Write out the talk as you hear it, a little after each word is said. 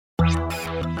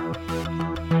Hey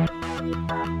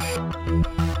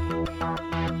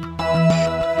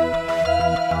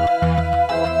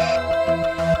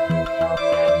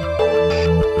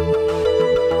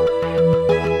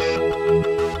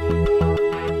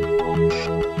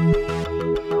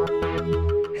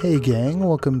gang,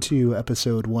 welcome to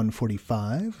episode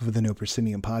 145 of the No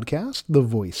Proscenium podcast, the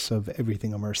voice of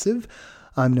everything immersive.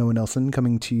 I'm Noah Nelson,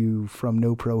 coming to you from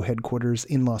No Pro headquarters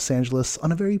in Los Angeles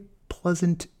on a very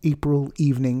pleasant April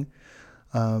evening.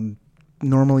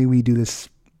 Normally we do this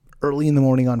early in the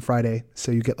morning on Friday,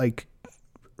 so you get like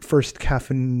first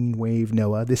caffeine wave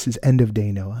Noah. This is end of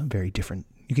day Noah, very different.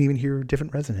 You can even hear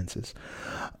different resonances.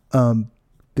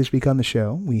 This week on the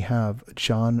show, we have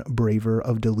John Braver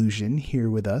of Delusion here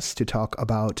with us to talk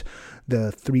about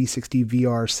the 360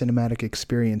 VR cinematic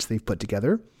experience they've put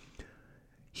together.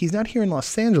 He's not here in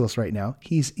Los Angeles right now.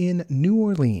 He's in New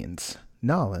Orleans,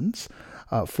 Nolens,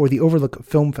 for the Overlook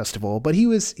Film Festival. But he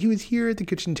was here at the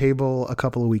kitchen table a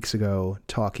couple of weeks ago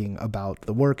talking about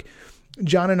the work.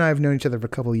 John and I have known each other for a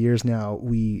couple of years now.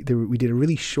 We did a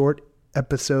really short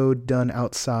episode done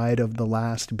outside of the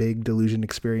last big Delusion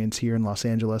experience here in Los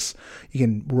Angeles. You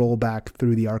can roll back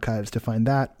through the archives to find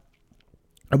that.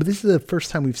 But this is the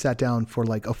first time we've sat down for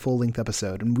like a full length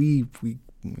episode, and we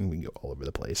go all over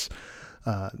the place,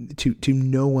 to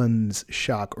no one's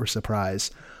shock or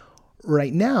surprise.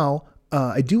 Right now,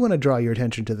 I do want to draw your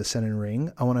attention to the Sun and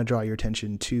Ring. I want to draw your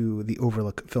attention to the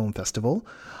Overlook Film Festival.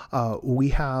 We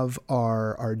have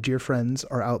our dear friends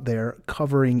are out there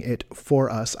covering it for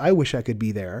us. I wish I could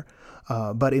be there,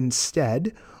 but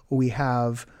instead we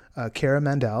have Kara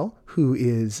Mandel, who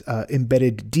is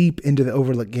embedded deep into the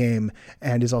Overlook game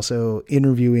and is also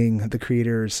interviewing the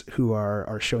creators who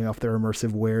are showing off their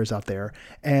immersive wares out there,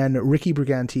 and Ricky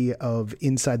Briganti of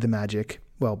Inside the Magic.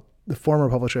 Well, the former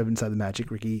publisher of Inside the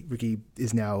Magic. Ricky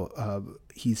is now,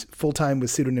 he's full-time with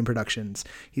Pseudonym Productions.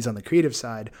 He's on the creative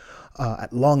side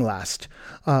at long last.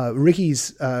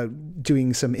 Ricky's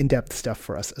doing some in-depth stuff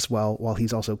for us as well, while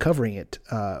he's also covering it,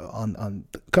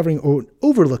 covering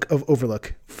Overlook of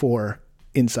Overlook for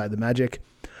Inside the Magic.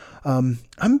 I'm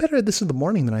better at this in the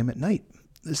morning than I'm at night.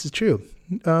 This is true.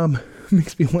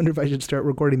 Makes me wonder if I should start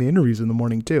recording the interviews in the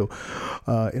morning too.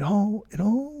 It all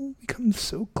becomes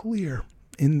so clear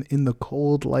in the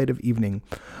cold light of evening.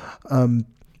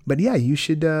 But yeah, you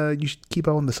should keep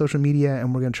up on the social media,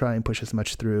 and we're going to try and push as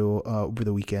much through over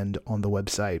the weekend on the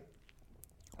website.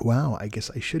 Wow, I guess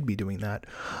I should be doing that.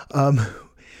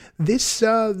 This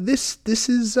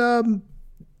is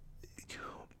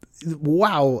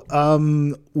wow.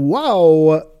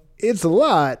 Wow, it's a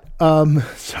lot.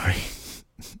 Sorry.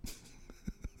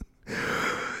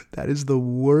 That is the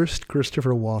worst Christopher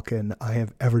Walken I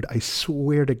have ever. I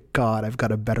swear to God, I've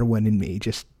got a better one in me.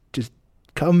 Just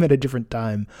come at a different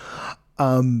time.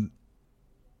 It's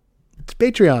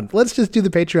Patreon. Let's just do the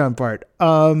Patreon part.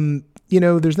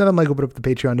 There's nothing like open up the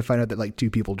Patreon to find out that like 2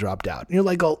 people dropped out. And you're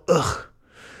like, oh, ugh.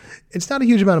 It's not a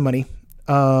huge amount of money.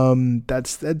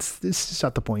 That's just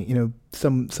not the point.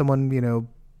 Someone,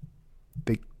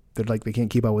 they're like, they can't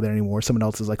keep up with it anymore. Someone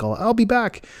else is like, I'll be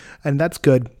back. And that's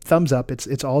good. Thumbs up.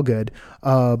 It's all good.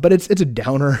 But it's a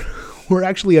downer. We're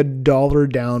actually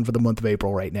 $1 down for the month of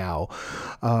April right now.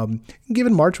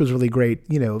 Given March was really great,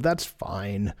 that's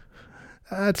fine.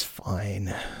 That's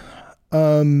fine.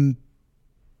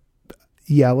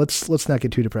 Yeah, let's not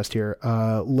get too depressed here.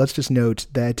 Let's just note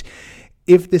that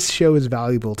if this show is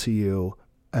valuable to you,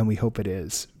 and we hope it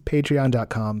is,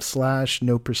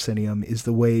 patreon.com/noproscenium is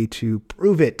the way to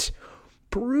prove it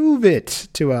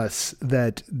to us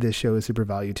that this show is super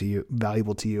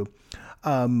valuable to you.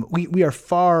 We are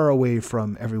far away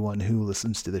from everyone who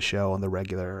listens to the show on the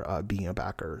regular being a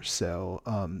backer. So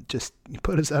just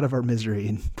put us out of our misery,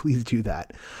 and please do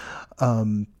that.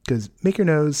 Because make your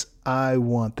nose, I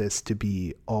want this to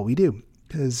be all we do.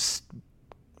 Because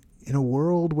in a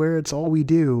world where it's all we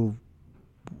do,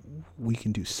 we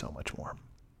can do so much more.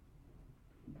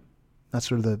 That's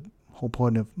sort of the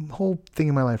whole thing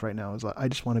in my life right now is I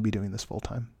just want to be doing this full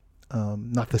time.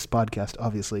 Not this podcast,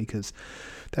 obviously, because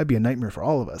that'd be a nightmare for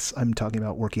all of us. I'm talking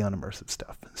about working on immersive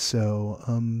stuff. So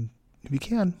if you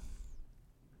can,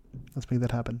 let's make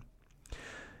that happen.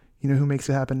 You know who makes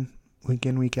it happen week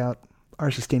in, week out? Our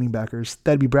sustaining backers.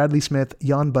 That'd be Bradley Smith,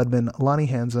 Jan Budman, Lonnie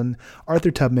Hansen, Arthur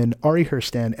Tubman, Ari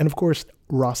Herstand, and of course,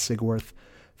 Ross Sigworth.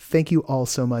 Thank you all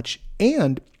so much.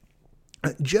 And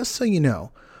just so you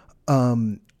know,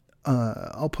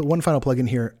 I'll put one final plug in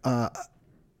here. I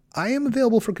am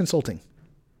available for consulting.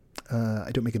 I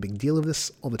don't make a big deal of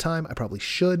this all the time. I probably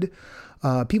should.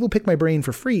 People pick my brain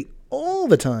for free all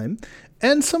the time,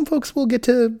 and some folks will get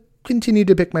to continue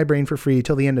to pick my brain for free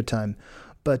till the end of time.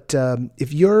 But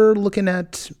if you're looking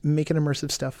at making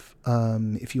immersive stuff,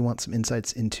 if you want some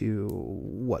insights into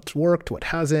what's worked, what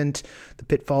hasn't, the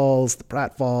pitfalls, the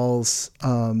pratfalls,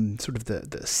 sort of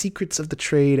the secrets of the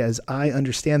trade as I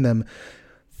understand them,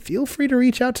 feel free to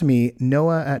reach out to me,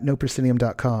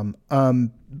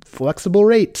 noah@noproscenium.com. Flexible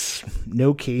rates,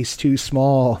 no case too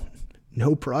small,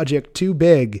 no project too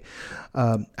big.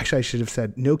 Actually, I should have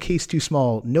said no case too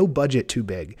small, no budget too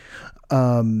big.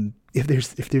 If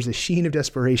there's a sheen of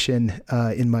desperation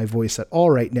in my voice at all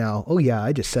right now, oh yeah,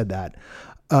 I just said that.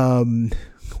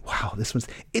 Wow,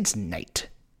 it's night.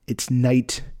 It's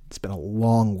night. It's been a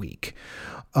long week.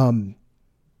 All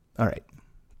right,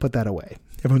 put that away.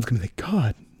 Everyone's going to think,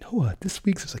 God, Noah, this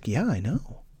week's... It's like, yeah, I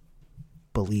know.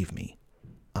 Believe me,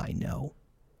 I know.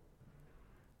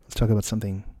 Let's talk about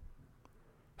something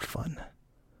fun.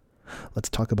 Let's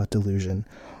talk about Delusion.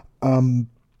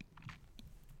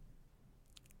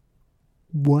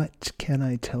 What can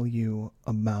I tell you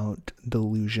about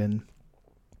Delusion?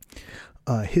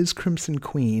 His Crimson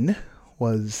Queen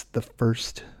was the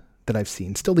first that I've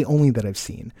seen, still the only that I've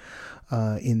seen.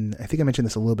 I think I mentioned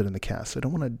this a little bit in the cast, so I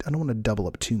don't want to double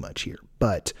up too much here.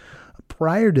 But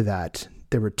prior to that,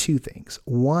 there were two things.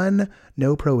 One,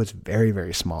 No Pro was very,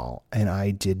 very small, and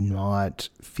I did not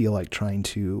feel like trying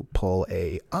to pull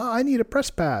I need a press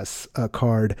pass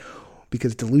card,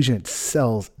 because Delusion, it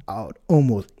sells out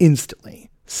almost instantly.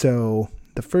 So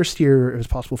the first year it was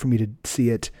possible for me to see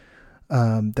it,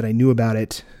 that I knew about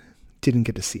it, didn't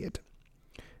get to see it.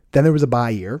 Then there was a buy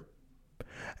year,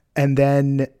 and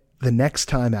then the next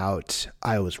time out,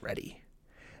 I was ready.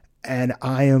 And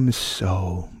I am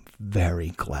so very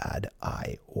glad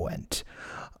I went.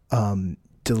 In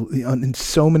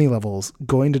so many levels,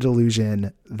 going to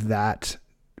Delusion, that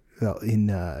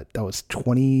was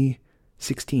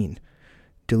 2016.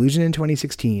 Delusion in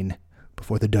 2016,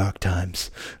 before the dark times.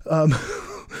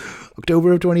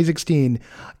 October of 2016,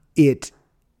 it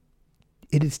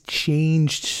has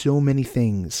changed so many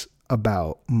things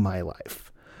about my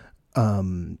life.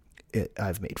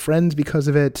 I've made friends because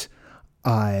of it.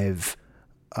 I've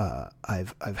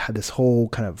had this whole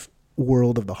kind of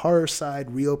world of the horror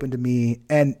side reopened to me,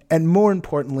 and more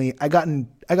importantly, I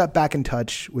got back in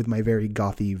touch with my very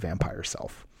gothy vampire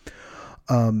self.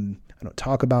 I don't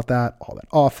talk about that all that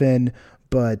often,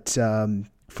 but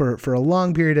for a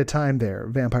long period of time there,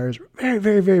 vampires were very,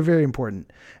 very, very, very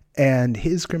important. And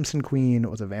his Crimson Queen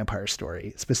was a vampire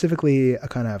story, specifically a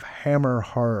kind of Hammer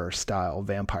horror style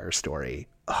vampire story.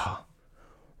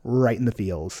 Right in the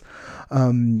feels.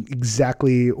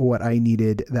 Exactly what I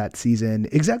needed that season.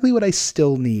 Exactly what I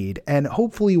still need. And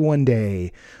hopefully one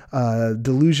day,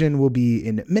 Delusion will be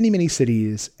in many, many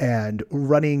cities and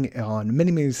running on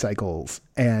many, many cycles.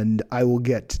 And I will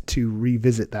get to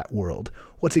revisit that world.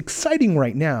 What's exciting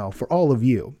right now for all of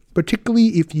you,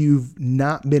 particularly if you've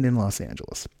not been in Los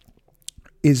Angeles,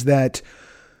 is that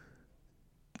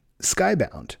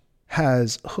Skybound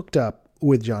has hooked up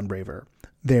with John Braver.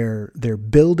 They're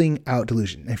building out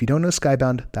Delusion. And if you don't know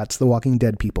Skybound, that's the Walking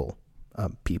Dead people.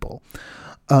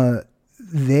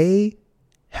 They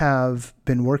have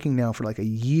been working now for like a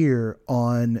year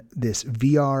on this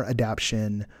VR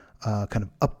adaptation, kind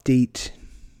of update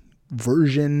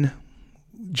version.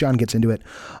 John gets into it,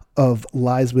 of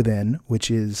Lies Within,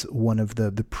 which is one of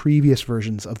the previous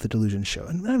versions of the Delusion show.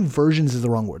 And versions is the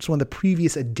wrong word. It's one of the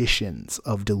previous editions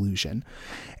of Delusion.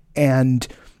 And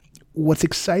what's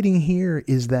exciting here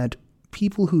is that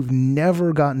people who've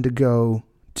never gotten to go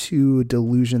to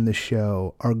Delusion, the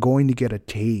show, are going to get a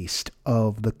taste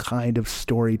of the kind of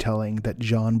storytelling that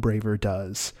John Braver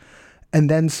does, and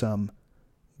then some,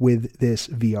 with this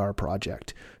VR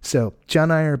project. So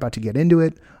John and I are about to get into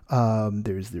it.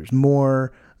 There's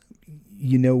more.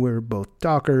 You know, we're both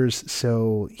dockers,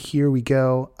 so here we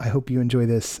go. I hope you enjoy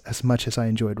this as much as I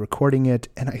enjoyed recording it,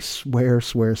 and I swear,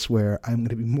 I'm going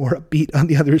to be more upbeat on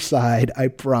the other side. I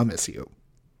promise you.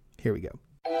 Here we go.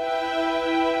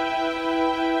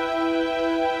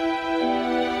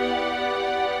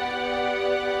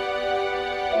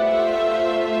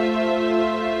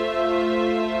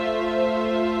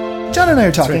 John and I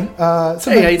are talking. Right.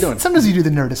 Hey, how you doing? Sometimes you do the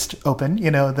Nerdist open,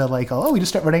 the like, we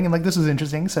just start running and like, this is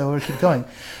interesting, so we'll keep going.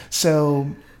 So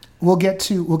we'll get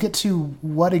to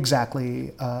what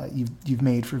exactly you've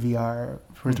made for VR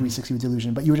for 360 with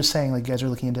Delusion. But you were just saying like you guys are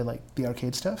looking into like the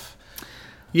arcade stuff.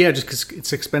 Yeah, just because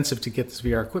it's expensive to get this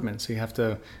VR equipment, so you have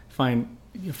to find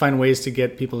ways to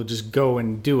get people to just go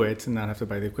and do it and not have to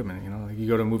buy the equipment. Like you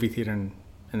go to a movie theater and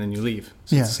then you leave.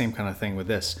 So It's the same kind of thing with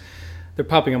this. They're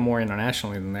popping up more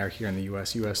internationally than they are here in the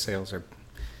U.S. U.S. sales of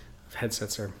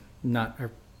headsets are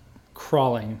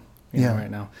crawling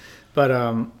right now, but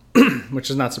which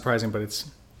is not surprising. But it's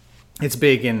it's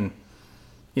big in,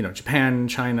 Japan,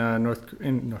 China,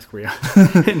 North Korea.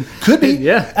 Could be.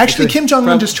 Yeah. Actually, Kim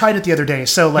Jong-un just tried it the other day,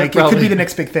 so like it could be the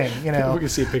next big thing. We can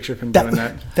see a picture of him doing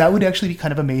that. That would actually be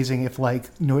kind of amazing if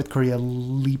like North Korea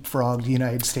leapfrogged the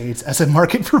United States as a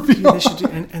market for VR. Yeah, they should do,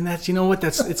 and that's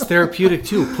it's therapeutic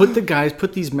too.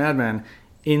 Put these madmen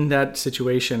in that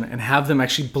situation and have them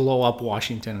actually blow up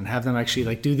Washington and have them actually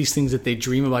like do these things that they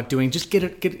dream about doing. Just get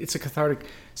it. It's a cathartic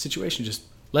situation. Just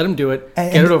let them do it.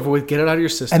 Get it over with. Get it out of your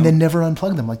system. And then never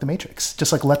unplug them like the Matrix.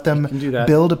 Just like let them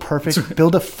build a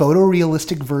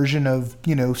photorealistic version of,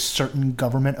 certain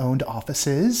government-owned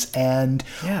offices and,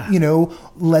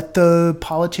 let the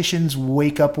politicians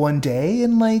wake up one day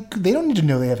and like, they don't need to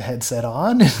know they have a headset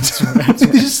on. They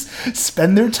just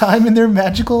spend their time in their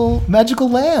magical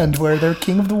land where they're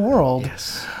king of the world.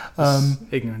 Yes.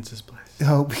 Ignorance is bliss.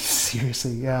 Oh,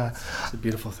 seriously. Yeah. It's a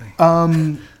beautiful thing.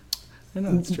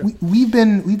 That's true. We've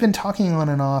been talking on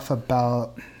and off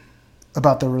about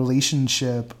the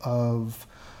relationship of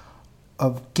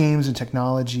games and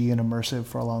technology and immersive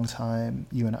for a long time.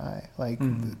 You and I, like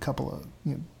a couple of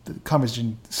the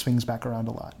conversation swings back around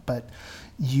a lot. But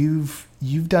you've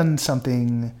done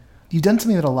something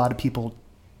that a lot of people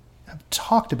have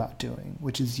talked about doing,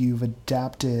 which is you've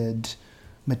adapted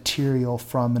material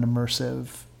from an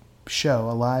immersive show,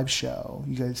 a live show.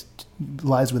 You guys,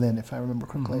 Lies Within, if I remember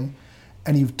correctly. Mm-hmm.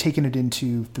 And you've taken it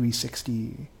into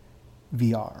 360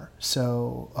 VR.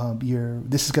 So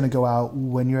this is going to go out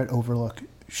when you're at Overlook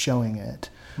showing it.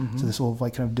 Mm-hmm. So this will have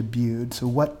like kind of debuted. So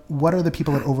what are the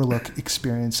people at Overlook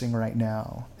experiencing right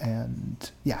now? And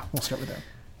yeah, we'll start with that.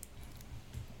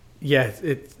 Yeah,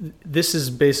 this is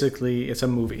basically, it's a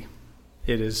movie.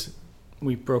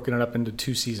 We've broken it up into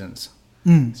 2 seasons.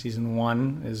 Season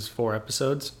 1 is 4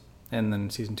 episodes, and then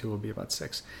season 2 will be about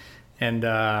 6. And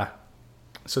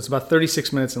so it's about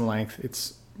 36 minutes in length.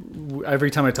 It's every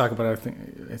time I talk about it,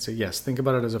 I say yes. Think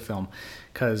about it as a film,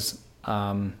 because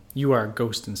you are a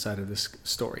ghost inside of this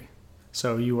story.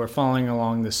 So you are following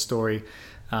along this story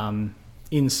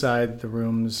inside the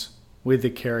rooms with the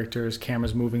characters,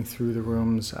 cameras moving through the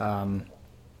rooms.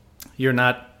 You're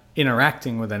not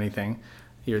interacting with anything.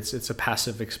 It's a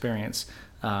passive experience.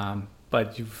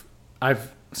 But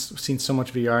I've seen so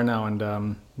much VR now,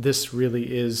 and this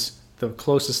really is the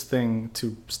closest thing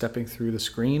to stepping through the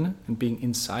screen and being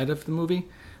inside of the movie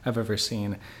I've ever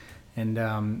seen.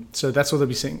 And so that's what they'll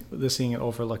be seeing at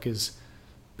Overlook, is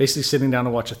basically sitting down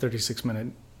to watch a 36-minute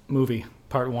movie,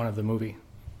 part 1 of the movie,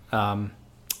 or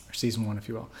season 1, if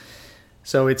you will.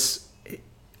 So it's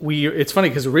funny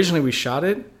because originally we shot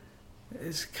it.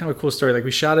 It's kind of a cool story. Like,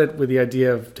 we shot it with the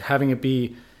idea of having it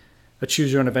be a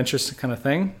choose your own adventure kind of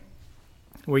thing,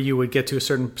 where you would get to a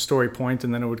certain story point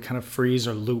and then it would kind of freeze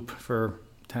or loop for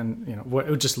 10, it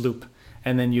would just loop.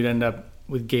 And then you'd end up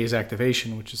with gaze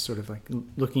activation, which is sort of like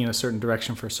looking in a certain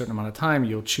direction for a certain amount of time.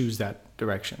 You'll choose that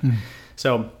direction.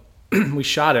 So we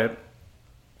shot it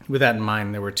with that in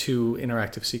mind. There were 2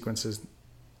 interactive sequences,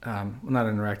 not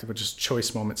interactive, but just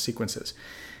choice moment sequences.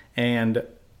 And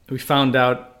we found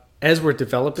out as we're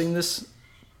developing this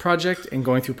project and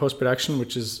going through post-production,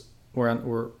 which is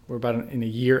we're about a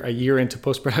year into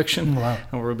post-production. Wow.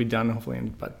 And we'll be done hopefully in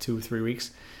about 2 or 3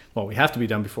 weeks. Well, we have to be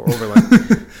done before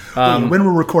Overlook. When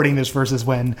we're recording this versus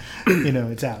when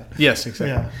it's out. Yes,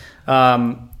 exactly.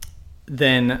 Yeah.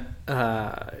 Then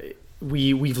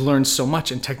we've learned so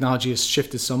much, and technology has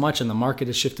shifted so much, and the market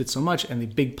has shifted so much, and the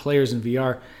big players in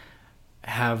VR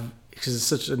have, because it's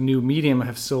such a new medium,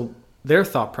 have still, their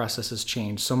thought process has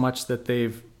changed so much that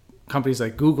companies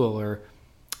like Google or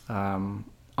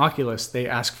Oculus, they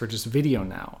ask for just video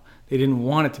now. They didn't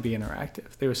want it to be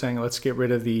interactive. They were saying, let's get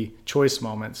rid of the choice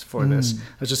moments for this.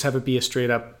 Let's just have it be a straight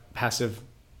up passive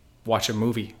watch a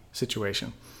movie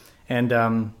situation. And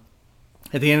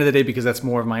at the end of the day, because that's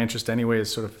more of my interest anyway,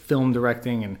 is sort of film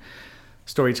directing and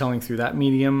storytelling through that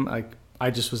medium,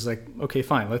 I just was like, okay,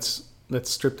 fine, let's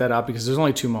strip that out, because there's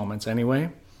only 2 moments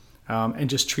anyway, and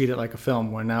just treat it like a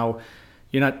film, where now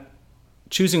you're not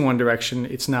choosing one direction.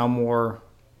 It's now more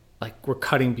like we're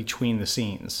cutting between the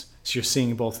scenes. So you're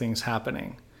seeing both things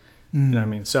happening. You know what I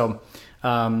mean? So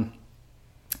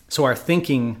our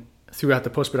thinking throughout the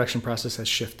post-production process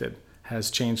has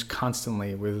changed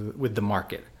constantly with the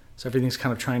market. So everything's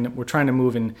kind of we're trying to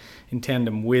move in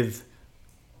tandem with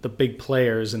the big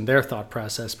players and their thought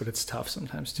process, but it's tough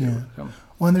sometimes too. Yeah.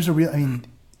 Well, and there's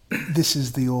this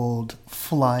is the old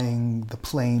flying the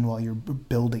plane while you're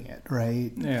building it,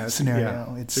 right? Yeah.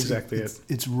 Scenario. Yeah,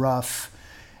 It's rough.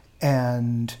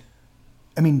 And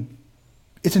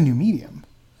it's a new medium,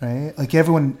 right? Like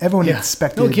everyone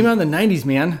expected. No, it came out in the 90s,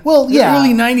 man. Well, yeah. The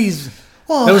early 90s.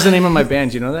 Well, that was the name of my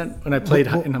band. You know that? When I played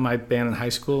in my band in high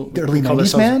school. The early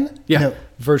 90s man? Yeah. No.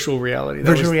 Virtual Reality.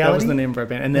 That was the name of our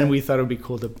band. And then we thought it would be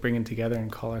cool to bring it together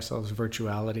and call ourselves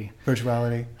Virtuality.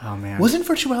 Virtuality. Oh, man. Wasn't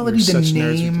Virtuality the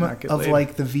name of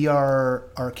like the VR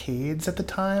arcades at the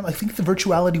time? I think the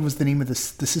Virtuality was the name of the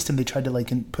system they tried to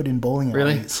like put in bowling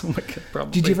alleys. Really? Oh, my God,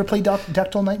 probably. Did you ever play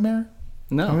Dactyl Nightmare?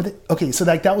 No. Okay, so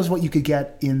that was what you could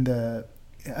get in the...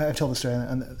 I've told the story,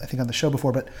 I think, on the show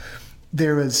before, but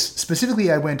there was...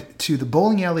 Specifically, I went to the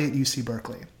bowling alley at UC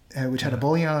Berkeley, which had a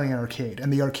bowling alley and arcade.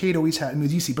 And the arcade always had... And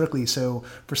it was UC Berkeley, so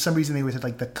for some reason, they always had,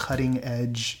 like, the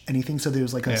cutting-edge anything. So there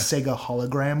was, like, a Sega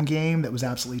hologram game that was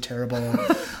absolutely terrible.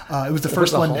 It was the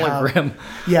first one... hologram?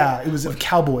 It was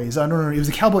cowboys. I don't know. It was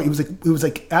a cowboy. It was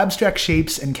like abstract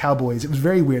shapes and cowboys. It was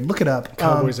very weird. Look it up.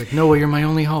 Cowboys like, Noah, you're my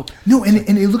only hope. No, and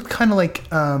it looked kind of like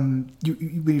when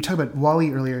you talked about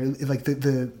Wall-E earlier, like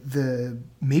the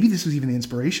maybe this was even the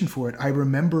inspiration for it. I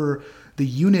remember the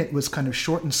unit was kind of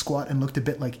short and squat and looked a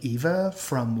bit like Eva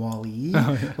from Wall-E.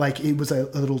 Oh, yeah. Like it was a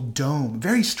little dome.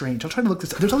 Very strange. I'll try to look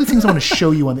this up. There's all these things I want to show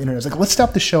you on the internet. I was like, let's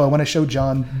stop the show. I want to show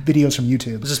John videos from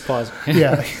YouTube. Let's just pause.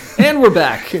 Yeah. And we're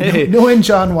back. Hey. No and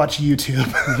John watch YouTube.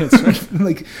 That's right.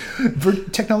 Like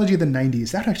technology of the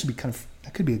 90s. That would actually be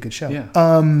that could be a good show. Yeah.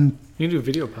 You can do a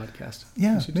video podcast.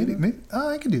 Yeah, maybe.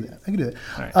 I can do that.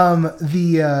 All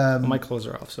right. My clothes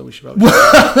are off, so we should probably.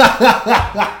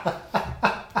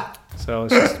 So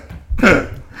let's just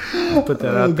put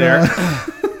that out there.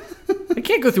 I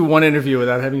can't go through one interview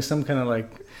without having some kind of like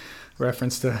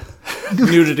reference to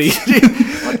nudity.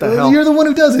 What the hell? You're the one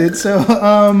who does it, so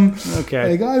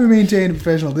okay. Like, I maintain a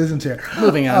professional distance here.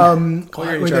 Moving on. Do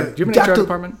you have an HR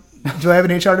department? Do I have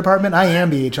an HR department? I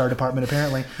am the HR department,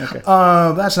 apparently. Okay.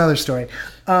 That's another story.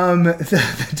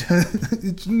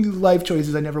 Life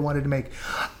choices I never wanted to make.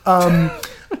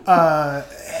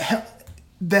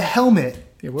 The helmet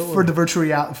for the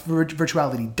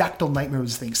virtuality, Dactyl Nightmare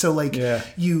was the thing. So like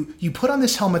you put on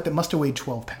this helmet that must have weighed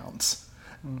 12 pounds.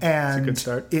 And that's a good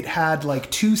start. It had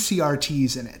like 2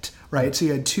 CRTs in it, right? So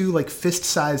you had 2 like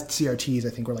fist-sized CRTs,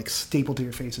 I think, were like stapled to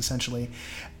your face essentially.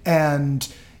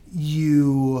 And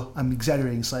I'm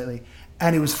exaggerating slightly,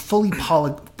 and it was fully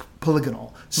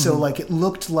polygonal. So like it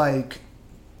looked like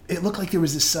there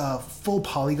was this full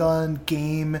polygon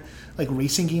game, like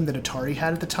racing game that Atari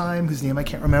had at the time, whose name I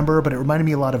can't remember, but it reminded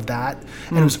me a lot of that.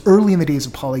 And it was early in the days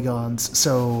of polygons,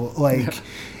 so like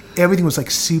everything was like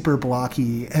super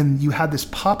blocky, and you had this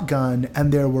pop gun,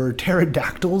 and there were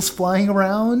pterodactyls flying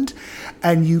around,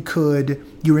 and you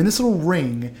were in this little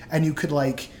ring, and you could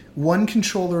like, one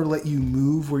controller let you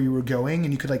move where you were going,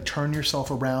 and you could like turn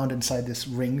yourself around inside this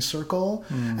ring circle,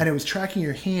 and it was tracking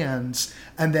your hands,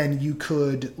 and then you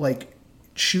could like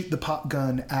shoot the pop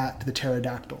gun at the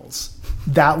pterodactyls.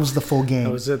 That was the full game.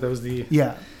 That was it. That was the...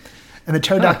 Yeah. And the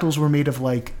pterodactyls were made of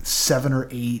like 7 or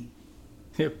 8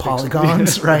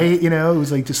 polygons, right? You know, it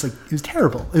was like it was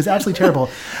terrible. It was absolutely terrible.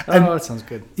 And, that sounds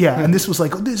good. Yeah, and this was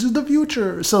like, this is the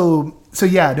future. So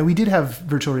yeah, no, we did have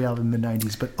virtual reality in the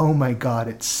 90s, but oh my God,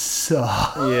 it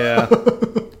sucked. Yeah,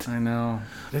 I know.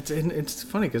 It's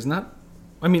funny because a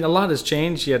lot has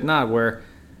changed, yet not. Where,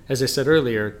 as I said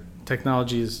earlier,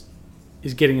 technology is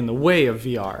getting in the way of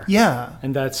VR. Yeah,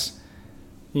 and that's,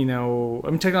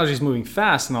 technology is moving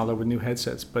fast and all that with new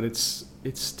headsets, but it's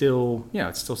still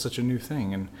such a new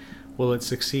thing, and will it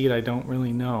succeed? I don't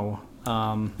really know.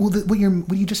 What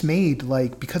you just made,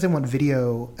 like, because they want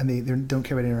video and they don't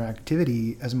care about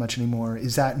interactivity as much anymore,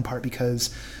 is that in part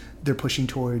because they're pushing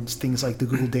towards things like the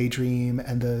Google Daydream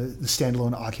and the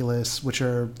standalone Oculus, which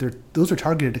those are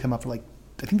targeted to come out for like,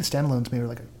 I think the standalones maybe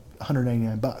like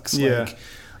 $199. Yeah,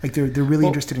 like they're really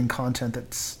interested in content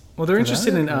that's. Well, they're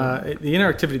interested in the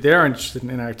interactivity. They are interested in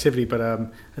interactivity, but I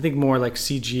think more like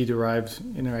CG-derived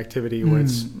interactivity, where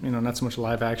it's not so much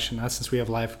live action. Not since we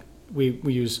have we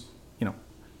use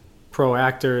pro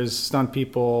actors, stunt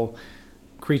people,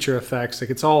 creature effects. Like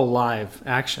it's all live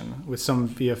action with some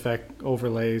VFX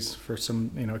overlays for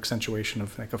some accentuation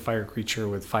of like a fire creature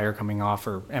with fire coming off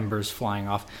or embers flying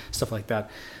off, stuff like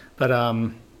that. But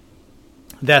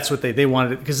that's what they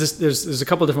wanted, because there's a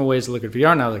couple different ways to look at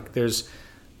VR now. Like there's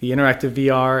the interactive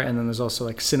VR, and then there's also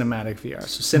like cinematic VR.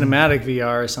 So cinematic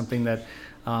VR is something that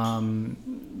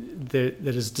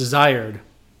that is desired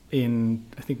in,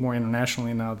 I think, more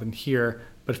internationally now than here.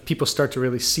 But if people start to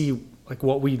really see like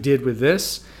what we did with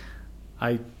this,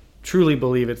 I truly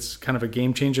believe it's kind of a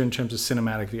game changer in terms of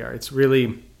cinematic VR. It's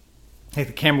really like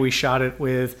the camera we shot it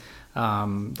with,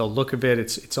 the look of it.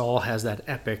 It's all has that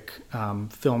epic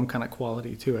film kind of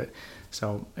quality to it.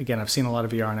 So again, I've seen a lot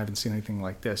of VR and I haven't seen anything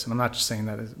like this. And I'm not just saying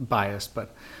that as biased,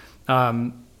 but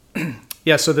so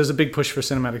there's a big push for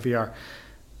cinematic VR.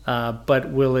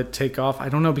 But will it take off? I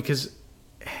don't know, because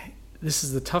this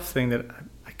is the tough thing that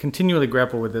I continually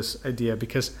grapple with this idea,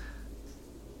 because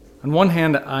on one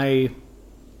hand, I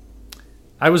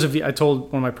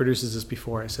told one of my producers this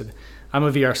before. I said, I'm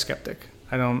a VR skeptic.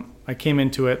 I came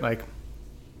into it like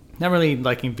not really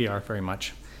liking VR very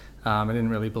much. I didn't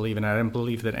really believe in it. I didn't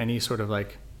believe that any sort of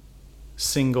like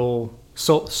single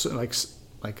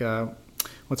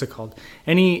what's it called?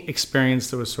 Any experience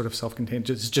that was sort of self-contained,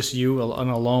 just you, an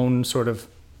alone sort of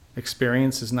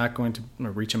experience, is not going to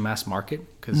reach a mass market,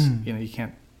 because you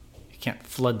can't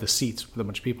flood the seats with a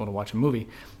bunch of people to watch a movie.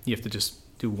 You have to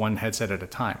just do one headset at a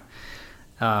time.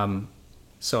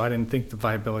 So I didn't think the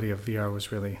viability of VR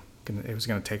was really going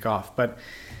to take off. But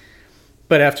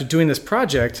after doing this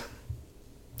project,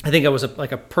 I think I was a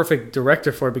perfect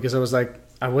director for it, because I was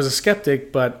a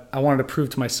skeptic, but I wanted to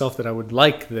prove to myself that I would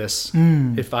like this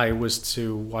if I was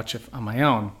to watch it on my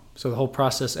own. So the whole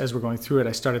process, as we're going through it,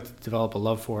 I started to develop a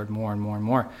love for it more and more and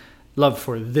more. Love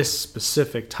for this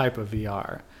specific type of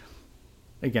VR.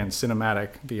 Again,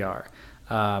 cinematic VR.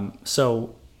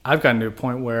 So I've gotten to a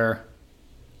point where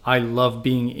I love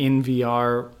being in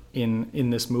VR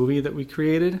in this movie that we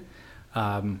created.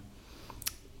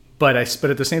 But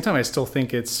at the same time, I still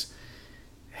think it's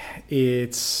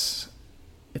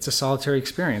a solitary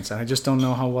experience, and I just don't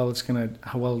know how well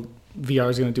VR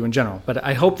is gonna do in general. But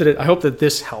I hope that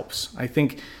this helps. I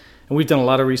think, and we've done a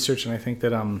lot of research, and I think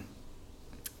that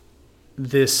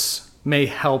this may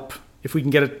help if we can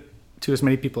get it to as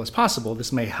many people as possible.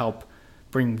 This may help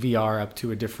bring VR up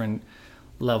to a different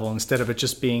level, instead of it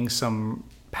just being some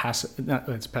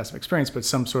passive experience, but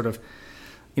some sort of,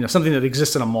 something that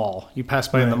exists in a mall. You pass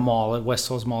by in the mall, at West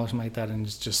Hills Mall or something like that, and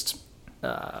it's just,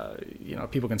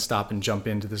 people can stop and jump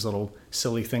into this little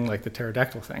silly thing like the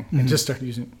pterodactyl thing and just start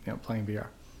playing VR.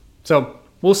 So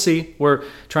we'll see. We're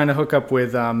trying to hook up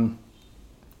with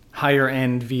higher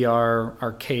end VR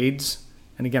arcades.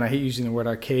 And again, I hate using the word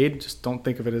arcade. Just don't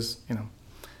think of it as,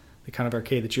 the kind of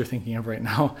arcade that you're thinking of right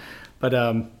now. But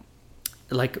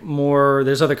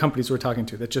there's other companies we're talking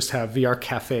to that just have VR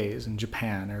cafes in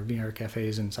Japan or VR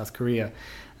cafes in South Korea,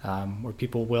 where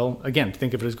people will, again,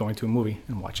 think of it as going to a movie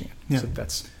and watching it. Yeah. So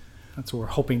that's what we're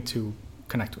hoping to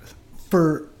connect with.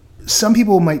 For some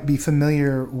people might be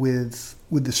familiar with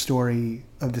the story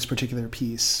of this particular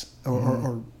piece,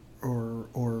 or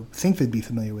think they'd be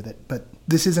familiar with it, but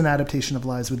this is an adaptation of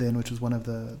Lies Within, which was one of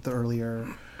the earlier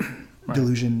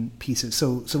Delusion pieces.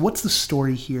 So what's the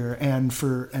story here, and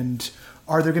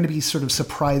are there going to be sort of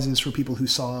surprises for people who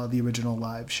saw the original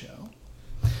live show?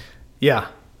 Yeah.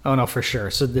 Oh no, for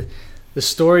sure. So the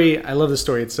story, I love the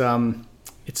story. It's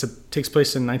takes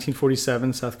place in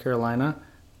 1947, South Carolina,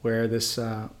 where this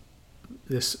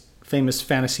famous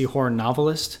fantasy horror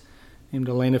novelist named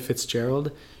Elena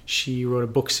Fitzgerald, she wrote a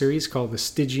book series called The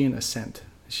Stygian Ascent,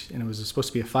 and it was supposed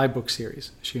to be a 5-book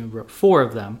series. She wrote 4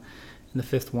 of them. And the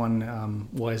 5th one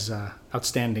was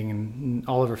outstanding, and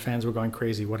all of her fans were going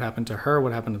crazy. What happened to her?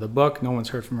 What happened to the book? No one's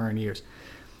heard from her in years.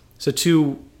 So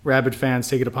 2 rabid fans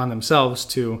take it upon themselves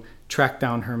to track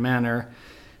down her manor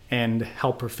and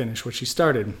help her finish what she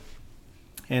started.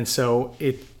 And so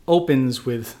it opens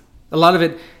with a lot of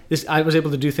it. I was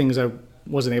able to do things I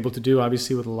wasn't able to do,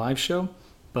 obviously, with a live show,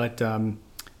 but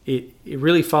it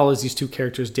really follows these 2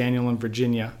 characters, Daniel and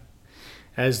Virginia,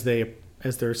 as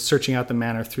they're searching out the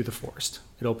manor through the forest.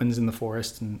 It opens in the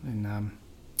forest in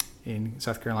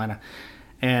South Carolina.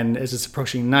 And as it's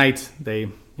approaching night, they,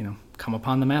 come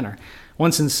upon the manor.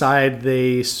 Once inside,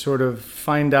 they sort of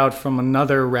find out from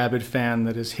another rabid fan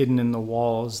that is hidden in the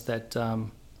walls that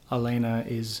Elena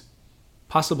is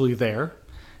possibly there,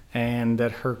 and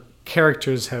that her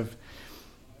characters have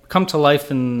come to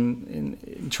life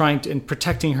in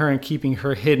protecting her and keeping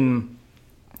her hidden,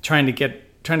 trying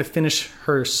to finish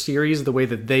her series the way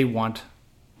that they want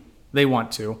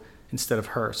to, instead of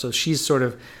her. So she's sort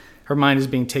of, her mind is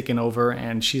being taken over,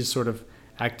 and she's sort of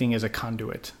acting as a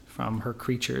conduit from her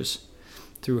creatures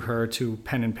through her to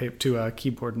pen and paper, to a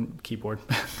keyboard,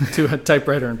 to a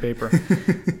typewriter and paper.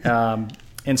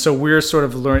 And so we're sort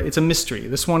of learning. It's a mystery.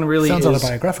 This one really sounds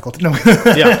autobiographical. No.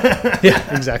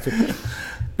 yeah, exactly.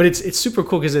 But it's super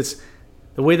cool, because it's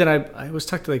the way that I always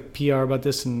talk to PR about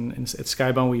this, and at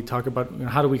Skybound we talk about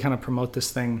how do we kind of promote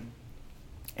this thing,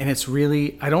 and it's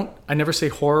really I never say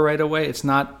horror right away. It's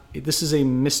not. This is a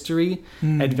mystery,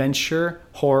 adventure,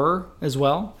 horror as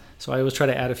well. So I always try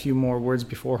to add a few more words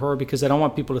before horror, because I don't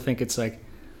want people to think it's like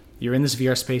you're in this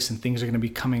VR space and things are going to be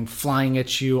coming flying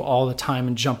at you all the time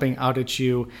and jumping out at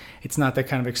you. It's not that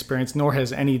kind of experience, nor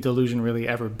has any Delusion really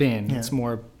ever been. Yeah.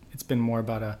 It's been more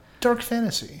about a dark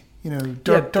fantasy.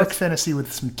 Dark fantasy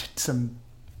with some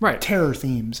right. terror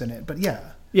themes in it. But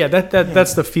yeah. Yeah,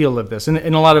 that's the feel of this, and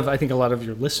I think a lot of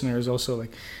your listeners also,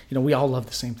 like, we all love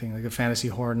the same thing, like the fantasy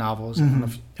horror novels. Mm-hmm. I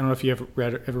don't know if you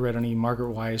ever read any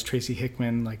Margaret Wise, Tracy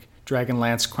Hickman, like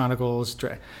Dragonlance Chronicles.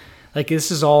 Like,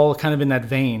 this is all kind of in that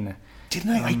vein. Didn't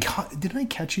I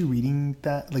catch you reading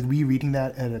that, like rereading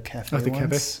that at a cafe at the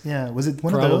once? Cafe? Yeah, was it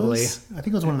one Probably. of those? I think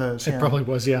it was one of those. It probably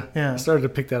was. Yeah. Yeah. I started to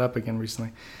pick that up again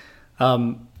recently.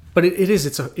 But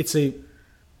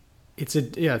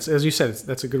it's as you said,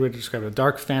 that's a good way to describe it. A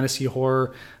dark fantasy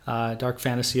horror, dark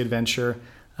fantasy adventure,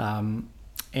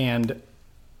 and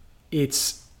it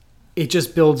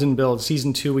just builds and builds.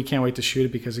 Season 2, we can't wait to shoot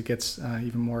it because it gets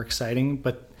even more exciting.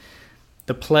 But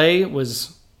the play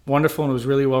was wonderful and it was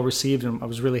really well received, and I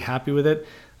was really happy with it.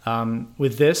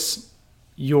 With this,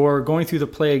 you're going through the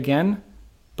play again,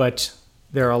 but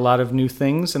there are a lot of new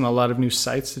things and a lot of new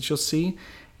sights that you'll see,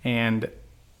 and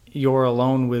you're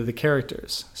alone with the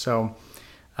characters. So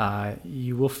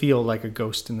you will feel like a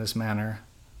ghost in this manner,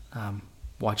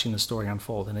 watching the story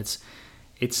unfold. And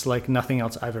it's like nothing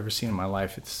else I've ever seen in my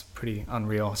life. It's pretty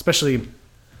unreal. Especially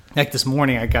like this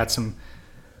morning, I got some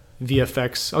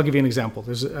VFX. I'll give you an example.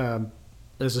 There's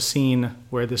a scene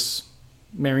where this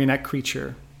marionette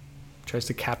creature tries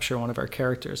to capture one of our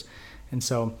characters. And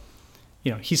so,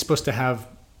 he's supposed to have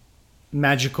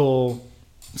magical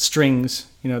strings,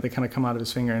 that kind of come out of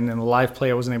his finger. And in the live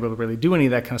play, I wasn't able to really do any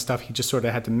of that kind of stuff. He just sort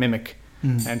of had to mimic,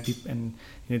 and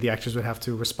the actors would have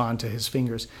to respond to his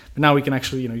fingers. But now we can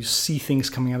actually, you see things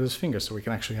coming out of his fingers, so we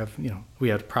can actually have, we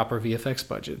had proper VFX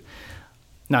budget.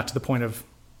 Not to the point of,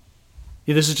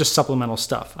 this is just supplemental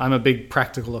stuff. I'm a big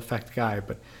practical effect guy,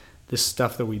 but this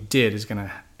stuff that we did is going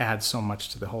to add so much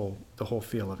to the whole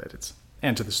feel of it.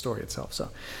 And to the story itself. So,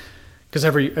 because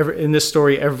every in this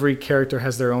story, every character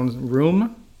has their own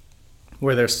room,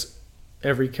 where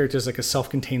every character is like a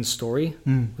self-contained story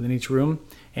within each room,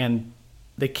 and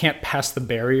they can't pass their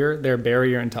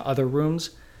barrier into other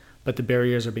rooms, but the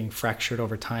barriers are being fractured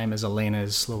over time as Elena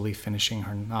is slowly finishing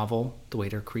her novel the way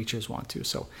her creatures want to.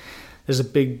 So there's a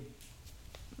big,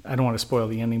 I don't want to spoil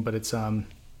the ending, but it's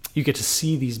you get to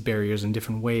see these barriers in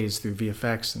different ways through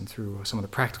VFX and through some of the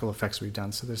practical effects we've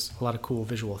done. So there's a lot of cool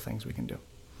visual things we can do.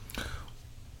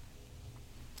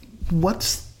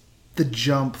 What's the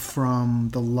jump from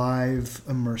the live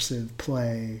immersive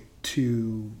play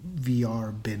to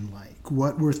VR been like?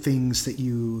 What were things that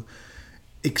you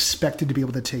expected to be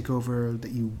able to take over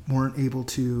that you weren't able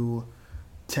to,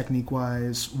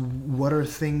 technique-wise? What are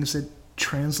things that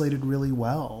translated really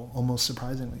well, almost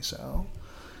surprisingly so?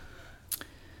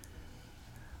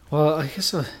 Well, I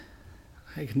guess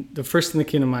the first thing that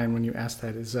came to mind when you asked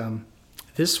that is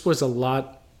this was a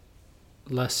lot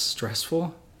less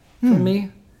stressful for me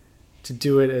to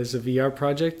do it as a VR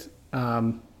project.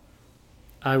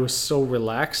 I was so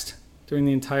relaxed during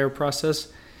the entire process,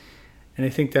 and I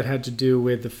think that had to do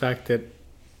with the fact that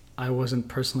I wasn't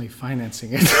personally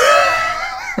financing it.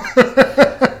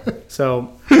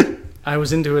 So I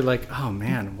was into it like, oh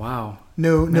man, wow.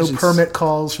 No permit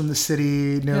calls from the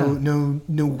city. No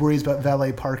worries about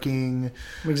valet parking.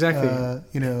 Exactly.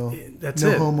 That's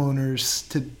no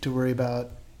homeowners to worry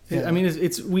about. Yeah. I mean,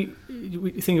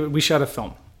 we shot a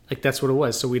film. Like, that's what it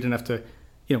was. So we didn't have to,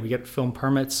 we get film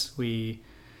permits. I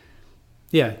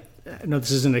know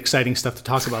this isn't exciting stuff to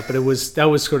talk about, but that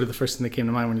was sort of the first thing that came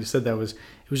to mind when you said that. It was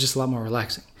just a lot more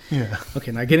relaxing. Yeah.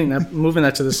 Okay. Now moving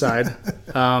that to the side.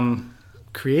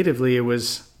 Creatively, it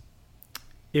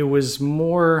was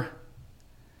more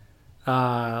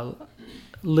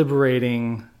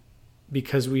liberating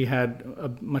because we had a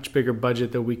much bigger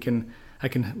budget that I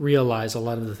can realize a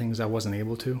lot of the things I wasn't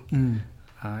able to in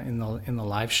the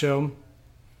live show.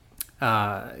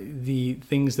 The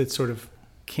things that sort of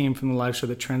came from the live show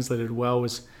that translated well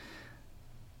was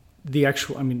the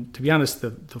actual, to be honest,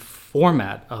 the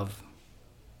format of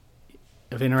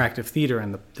interactive theater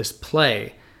and this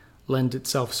play lend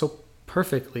itself so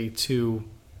perfectly to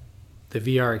the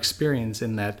VR experience,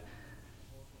 in that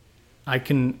I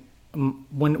can,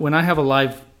 when I have a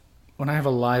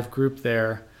live group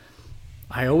there,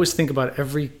 I always think about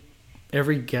every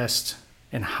guest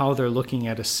and how they're looking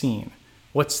at a scene.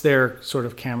 What's their sort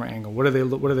of camera angle? What are they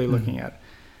looking at?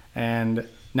 And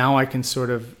now I can sort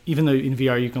of, even though in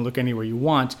VR you can look anywhere you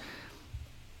want,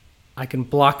 I can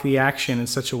block the action in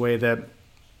such a way that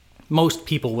most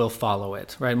people will follow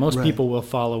it, right? Most people will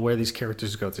follow where these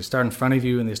characters go. They start in front of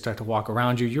you and they start to walk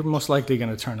around you. You're most likely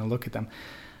going to turn and look at them.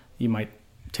 You might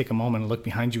take a moment and look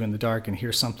behind you in the dark and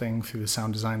hear something through the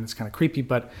sound design that's kind of creepy,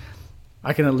 but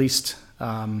I can at least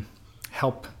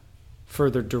help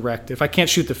further direct. If I can't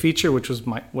shoot the feature, which was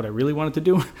what I really wanted to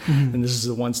do, and this is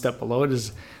the one step below it,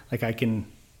 is like I can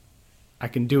I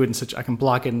can do it in such, I can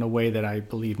block it in a way that I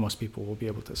believe most people will be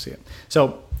able to see it.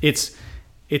 So it's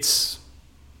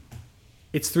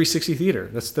 360 theater.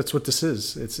 That's what this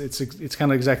is. It's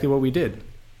kind of exactly what we did,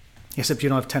 except you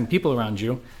don't have 10 people around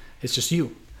you. It's just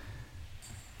you,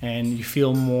 and you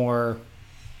feel more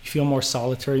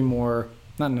solitary, more,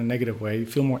 not in a negative way. You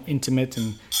feel more intimate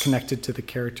and connected to the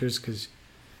characters because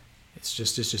it's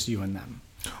just you and them.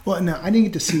 Well, now I didn't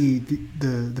get to see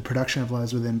the production of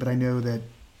Lives Within, but I know that,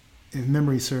 if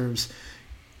memory serves,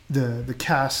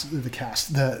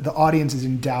 the audience is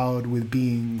endowed with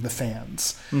being the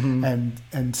fans,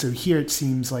 and so here it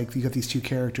seems like you got these two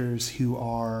characters who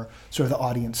are sort of the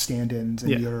audience stand-ins,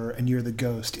 and you're the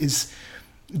ghost.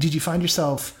 Did you find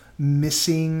yourself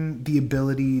missing the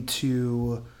ability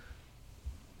to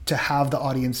have the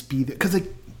audience be there? Because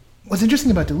what's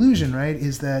interesting about Delusion, right,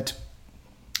 is that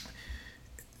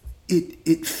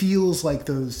it feels like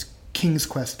those King's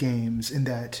Quest games in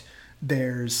that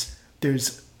there's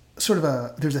sort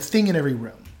of there's a thing in every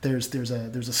room. There's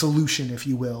a solution, if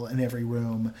you will, in every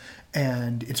room,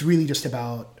 and it's really just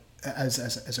about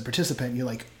as a participant, you're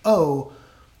like, oh,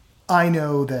 I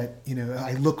know that,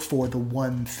 I look for the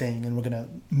one thing, and we're gonna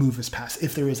move us past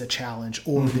if there is a challenge,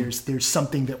 or there's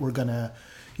something that we're gonna,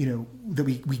 that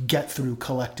we get through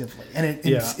collectively, and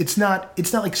it's not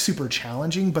like super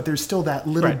challenging, but there's still that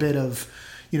little bit of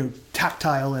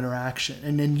tactile interaction,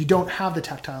 and then you don't have the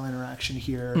tactile interaction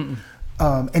here.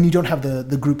 And you don't have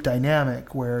the group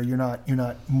dynamic where you're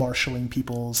not marshaling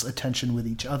people's attention with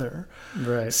each other.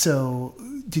 Right. So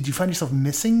did you find yourself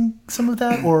missing some of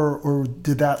that, or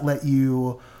did that let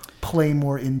you play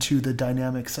more into the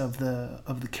dynamics of the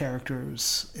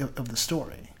characters of the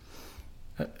story?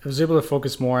 I was able to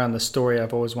focus more on the story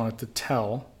I've always wanted to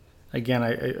tell. Again,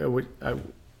 I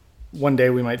one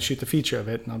day we might shoot the feature of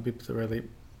it, and I'll be able to really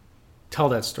tell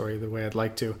that story the way I'd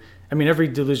like to. I mean, every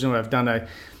Delusion I've done, I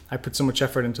put so much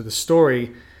effort into the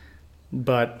story,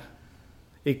 but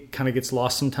it kind of gets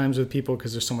lost sometimes with people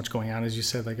because there's so much going on, as you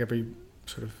said. Like every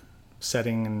sort of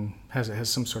setting and has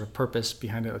some sort of purpose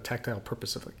behind it, a tactile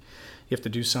purpose of like you have to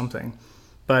do something.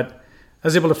 But I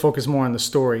was able to focus more on the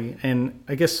story, and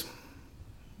I guess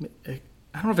I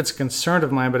don't know if it's a concern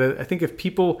of mine, but I think if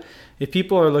people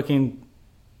are looking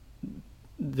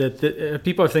that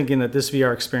people are thinking that this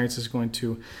VR experience is going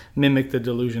to mimic the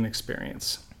Delusion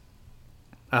experience.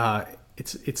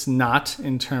 It's not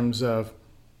in terms of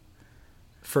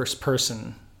first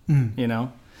person,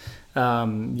 You're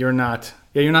not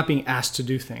being asked to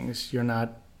do things. You're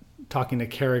not talking to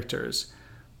characters.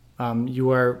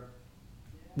 What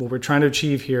we're trying to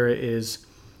achieve here is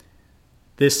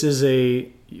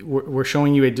we're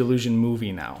showing you a Delusion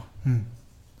movie now.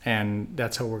 And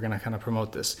that's how we're going to kind of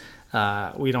promote this.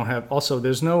 We don't have, also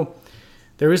there is no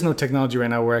technology right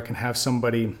now where I can have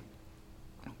somebody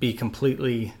be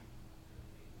completely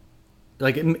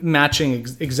like matching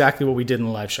exactly what we did in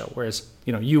the live show. Whereas,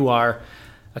 you are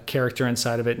a character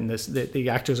inside of it, and the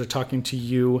actors are talking to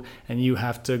you, and you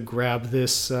have to grab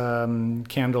this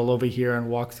candle over here and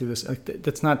walk through this.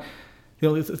 That's not the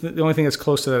only thing that's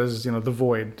close to that is the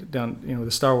void down,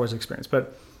 the Star Wars experience.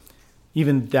 But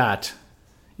even that,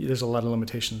 there's a lot of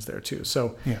limitations there too.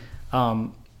 So,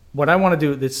 what I want to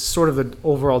do, that's sort of the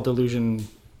overall Delusion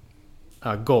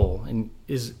goal, and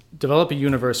is develop a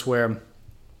universe where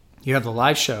you have the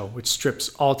live show, which strips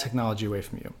all technology away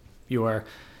from you.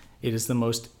 It is the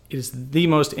most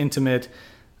intimate,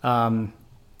 the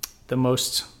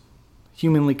most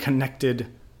humanly connected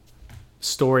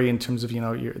story in terms of you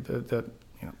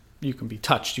can be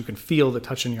touched, you can feel the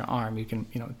touch in your arm, you can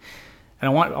and I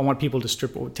want people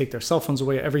to take their cell phones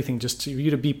away, everything, just for you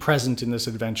to be present in this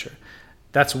adventure.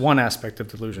 That's one aspect of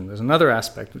Delusion. There's another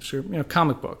aspect, which are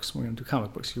comic books. We're going to do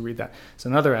comic books. You read that. It's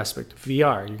another aspect of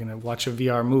VR. You're going to watch a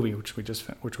VR movie, which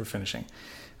we're finishing.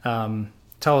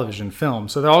 Television, film.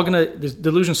 So they're all going to. The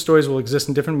Delusion stories will exist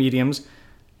in different mediums,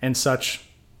 and such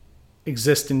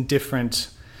exist in different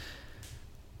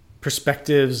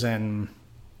perspectives and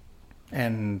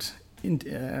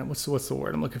what's the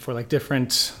word I'm looking for? Like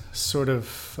different sort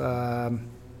of.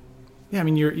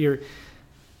 You're.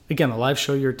 Again, the live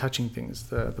show, you're touching things.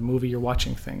 The movie, you're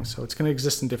watching things. So it's going to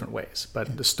exist in different ways.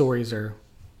 But the stories are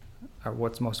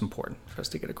what's most important for us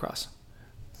to get across.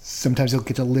 Sometimes you'll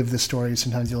get to live the story.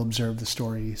 Sometimes you'll observe the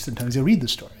story. Sometimes you'll read the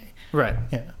story. Right.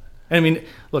 Yeah.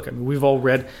 We've all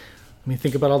read.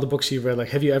 Think about all the books you've read. Like,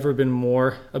 have you ever been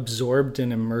more absorbed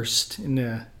and immersed in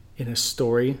a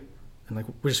story than like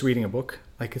we're just reading a book?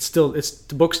 Like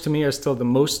the books to me are still the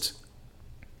most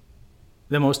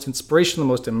inspirational, the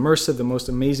most immersive, the most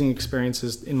amazing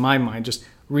experiences in my mind, just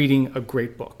reading a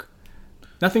great book.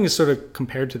 Nothing is sort of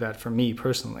compared to that for me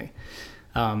personally.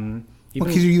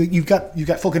 Because you've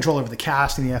got full control over the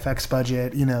cast and the FX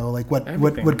budget, like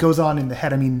what goes on in the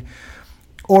head. I mean,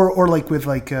 or like with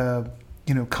like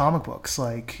comic books,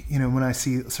 like when I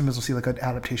see sometimes I'll see like an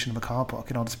adaptation of a comic book,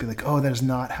 and I'll just be like, oh, that is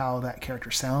not how that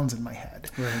character sounds in my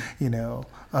head. Right.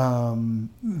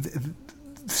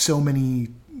 So many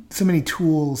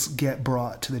tools get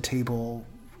brought to the table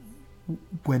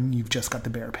when you've just got the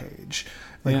bare page.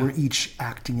 Like we're each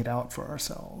acting it out for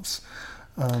ourselves.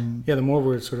 The more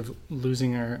we're sort of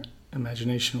losing our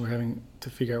imagination, we're having to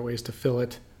figure out ways to fill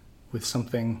it with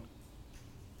something,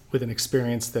 with an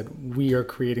experience that we are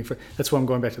creating for. That's why I'm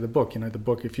going back to the book. The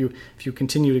book, if you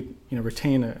continue to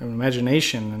retain an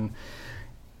imagination,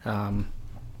 and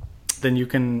then you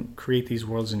can create these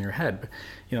worlds in your head. But,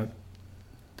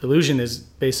 Delusion is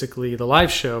basically the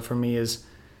live show for me. Is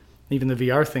even the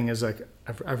VR thing is like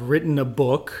I've written a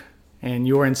book, and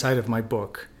you're inside of my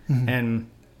book, and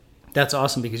that's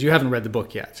awesome because you haven't read the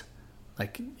book yet.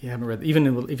 Like you haven't read,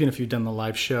 even if you've done the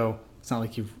live show, it's not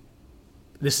like you've.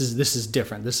 This is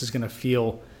different. This is going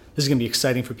to be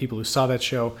exciting for people who saw that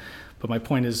show. But my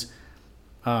point is,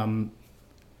 what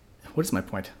is my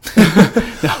point?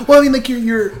 No. Well, I mean, like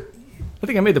you're. I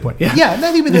think I made the point. Yeah. Yeah.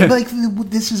 No, but like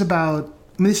this is about.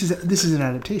 I mean, this is an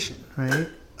adaptation, right?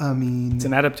 I mean, it's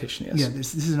an adaptation. Yes. Yeah.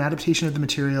 This is an adaptation of the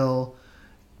material,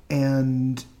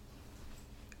 and.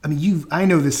 I mean, I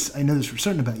know this for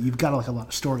certain about you. You've got like a lot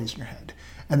of stories in your head,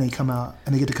 and they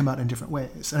get to come out in different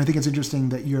ways. And I think it's interesting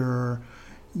that you're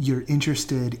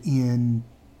interested in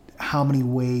how many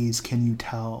ways can you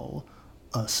tell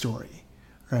a story,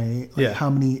 right? Like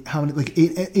how many like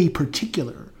a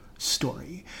particular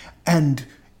story. And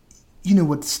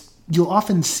you'll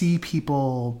often see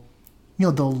people,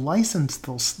 they'll license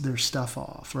their stuff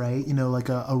off, right? Like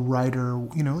a writer,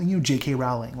 J.K.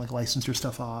 Rowling, like licensed her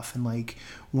stuff off, and like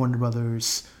Warner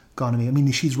Brothers gone to me. I mean,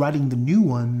 she's writing the new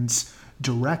ones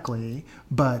directly,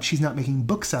 but she's not making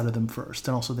books out of them first.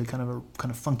 And also they kind of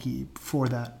funky for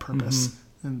that purpose,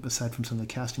 and aside from some of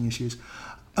the casting issues.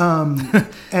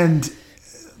 But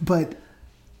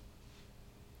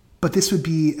this would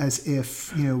be as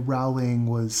if, Rowling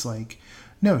was like,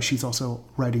 no, she's also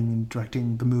writing and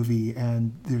directing the movie,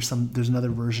 and there's another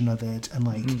version of it, and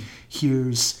like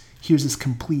here's this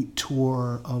complete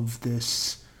tour of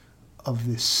this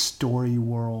story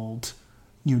world,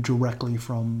 directly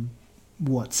from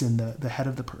what's in the head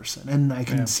of the person, and I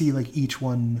can see like each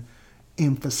one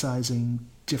emphasizing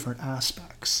different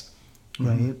aspects,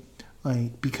 right?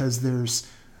 Like because there's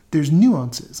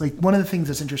nuances. Like one of the things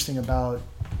that's interesting about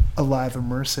a live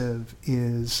immersive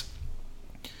is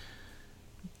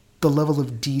the level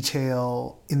of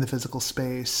detail in the physical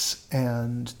space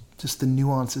and just the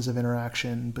nuances of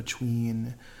interaction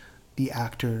between the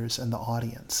actors and the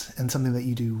audience. And something that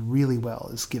you do really well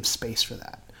is give space for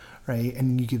that, right?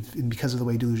 And because of the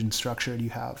way Delusion's structured, you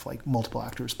have like multiple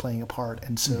actors playing a part.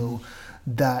 And so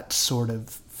that sort of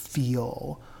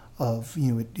feel of,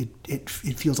 it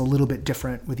feels a little bit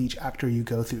different with each actor you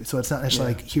go through. So it's not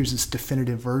necessarily like, here's this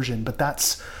definitive version, but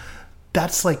that's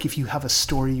like if you have a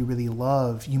story you really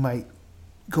love, you might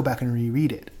go back and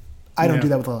reread it. I don't do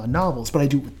that with a lot of novels, but I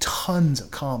do with tons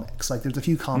of comics. Like there's a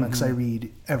few comics I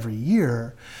read every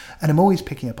year, and I'm always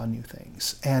picking up on new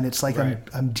things. And it's like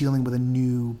I'm dealing with a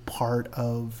new part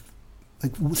of,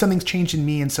 like something's changed in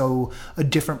me, and so a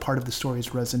different part of the story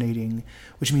is resonating,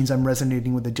 which means I'm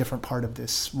resonating with a different part of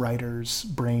this writer's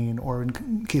brain, or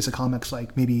in case of comics,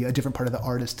 like maybe a different part of the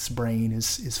artist's brain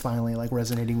is finally like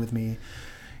resonating with me.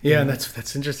 Yeah, and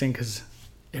that's interesting because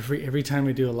every time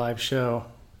we do a live show,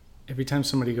 every time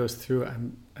somebody goes through,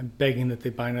 I'm begging that they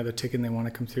buy another ticket and they want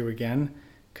to come through again,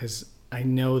 because I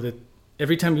know that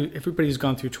everybody who's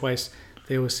gone through twice,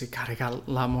 they always say, God, I got a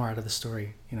lot more out of the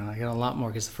story. I got a lot more,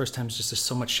 because the first time is just there's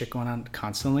so much shit going on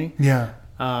constantly. Yeah.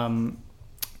 That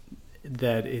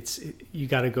you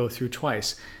got to go through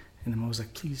twice. And I'm always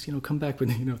like, please, come back. But,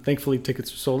 thankfully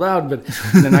tickets are sold out, but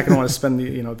they're not going to want to spend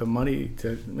the money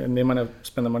and they might have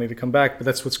spend the money to come back. But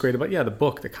that's what's great about, the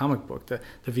book, the comic book, the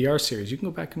VR series. You can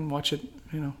go back and watch it,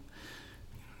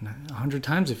 100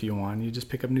 times if you want. You just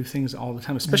pick up new things all the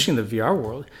time, especially in the VR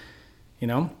world,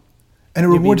 And it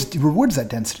rewards that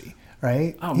density,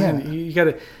 right? Oh man, you got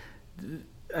to,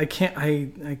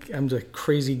 I'm like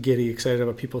crazy giddy excited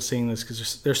about people seeing this,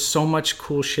 because there's so much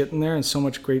cool shit in there and so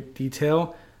much great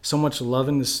detail. So much love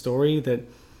in the story that,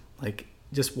 like,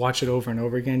 just watch it over and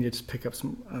over again. You just pick up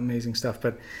some amazing stuff.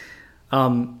 But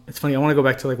it's funny. I want to go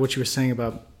back to like what you were saying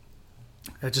about.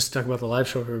 I just talk about the live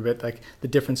show for a bit, like the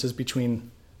differences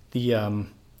between the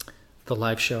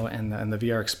live show and the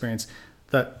VR experience.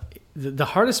 One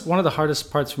of the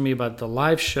hardest parts for me about the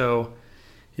live show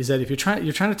is that if you're trying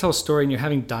to tell a story and you're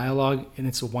having dialogue and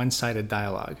it's a one-sided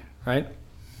dialogue, right?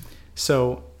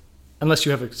 So unless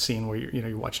you have a scene where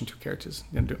you're watching two characters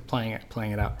playing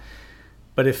it out,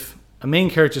 but if a main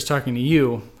character is talking to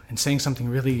you and saying something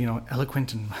really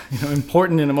eloquent and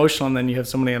important and emotional, and then you have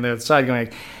somebody on the other side going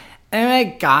like, "Oh my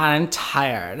God, I'm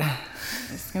tired.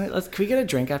 Can we get a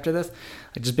drink after this?"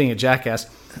 Like just being a jackass.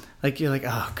 Like you're like,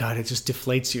 oh God, it just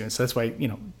deflates you. And so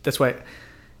that's why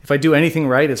if I do anything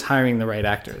right, it's hiring the right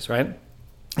actors, right?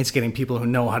 It's getting people who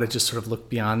know how to just sort of look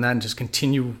beyond that and just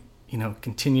continue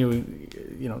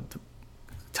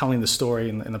telling the story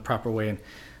in the proper way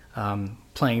and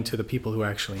playing to the people who are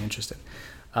actually interested.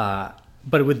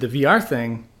 But with the VR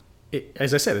thing,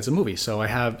 as I said, it's a movie. So I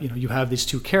have, you have these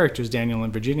two characters, Daniel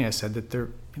and Virginia. I said that they're,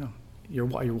 you're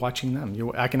watching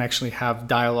them. I can actually have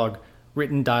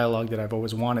written dialogue that I've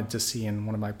always wanted to see in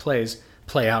one of my plays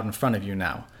play out in front of you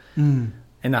now.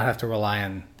 And not have to rely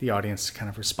on the audience to kind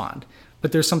of respond.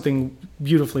 But there's something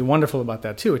beautifully wonderful about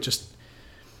that too. It just,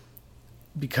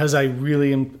 because I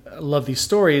really love these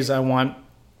stories, I want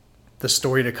the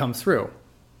story to come through,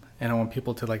 and I want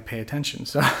people to like pay attention.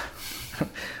 So I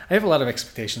have a lot of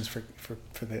expectations for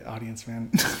the audience,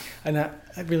 man. And I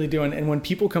really do. And when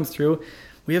people come through,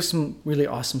 we have some really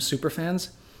awesome super fans,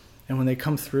 and when they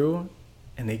come through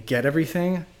and they get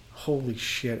everything, holy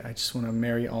shit, I just want to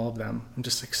marry all of them. I'm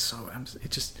just like,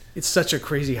 it's such a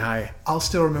crazy high. I'll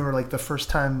still remember like the first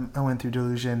time I went through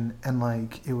Delusion, and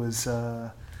like it was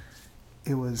Her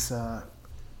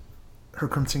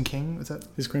Crimson King, was that?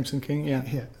 His Crimson King, yeah.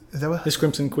 Yeah. Is that what? His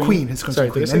Crimson Queen. Queen, His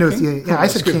Crimson Queen. Did I say King? Yeah, I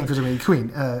said King for some reason.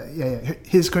 Queen. Yeah.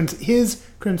 His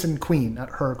Crimson Queen, not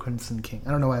Her Crimson King.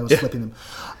 I don't know why I was flipping them.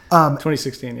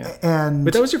 2016, yeah.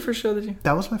 But that was your first show, did you?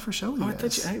 That was my first show with you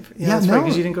guys. That's right,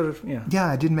 because you didn't go to, yeah. Yeah,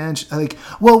 I did manage,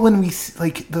 when we,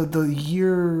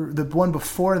 the one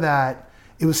before that,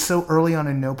 it was so early on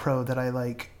in No Pro that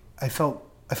I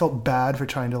felt bad for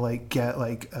trying to get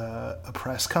a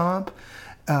press comp.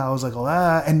 I was like,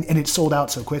 and it sold out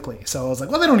so quickly. So I was like,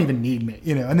 well, they don't even need me,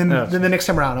 And then the next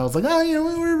time around, I was like,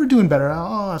 we're doing better.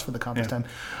 I'll ask for the conference time.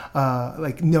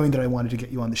 Knowing that I wanted to get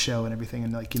you on the show and everything,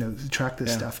 and track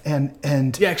this stuff.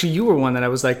 And yeah, actually, you were one that I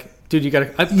was like, dude, you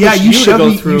gotta. You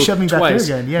shoved me back there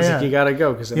again. Yeah, like, you gotta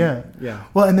go because yeah.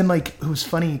 Well, and then it was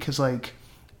funny because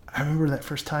I remember that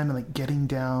first time and getting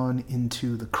down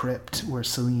into the crypt where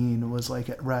Celine was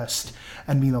at rest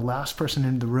and being the last person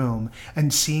in the room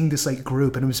and seeing this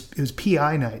group, and it was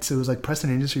PI night, so it was press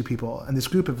and industry people, and this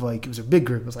group of it was a big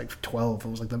group, it was 12, it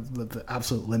was the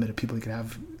absolute limit of people you could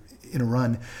have in a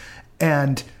run,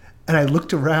 and I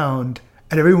looked around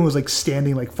and everyone was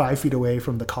standing 5 feet away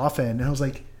from the coffin, and I was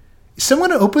like,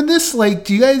 someone open this?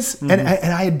 Do you guys? Mm-hmm. And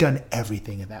I had done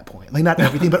everything at that point. Not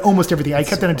everything, but almost everything. I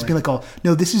kept on just being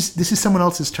no, this is someone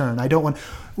else's turn. I don't want,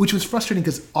 which was frustrating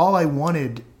because all I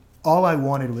wanted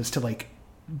was to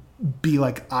be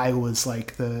I was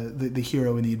the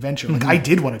hero in the adventure. Mm-hmm. I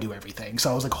did want to do everything, so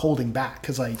I was holding back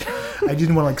because I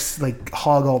didn't want to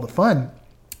hog all the fun.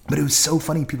 But it was so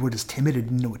funny. People were just timid and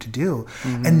didn't know what to do.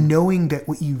 Mm-hmm. And knowing that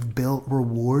what you've built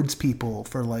rewards people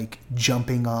for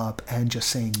jumping up and just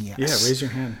saying yes. Yeah, raise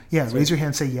your hand. Yeah, raise your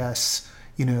hand, say yes.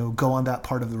 Go on that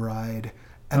part of the ride.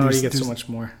 And you get so much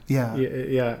more. Yeah.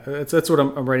 Yeah. That's what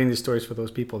I'm writing these stories for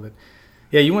those people that.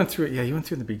 Yeah, you went through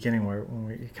the beginning when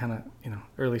we kind of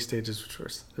early stages, which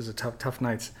was a tough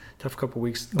nights, tough couple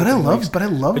weeks. But I loved.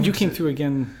 But you came through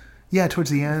again. Yeah,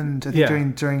 towards the end. I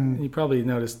think during. You probably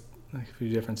noticed a few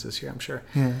differences here, I'm sure.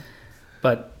 Yeah.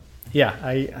 But yeah,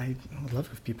 I would love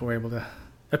if people were able to.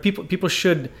 People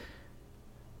should.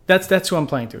 That's who I'm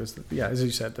playing to. As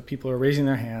you said, the people are raising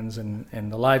their hands, and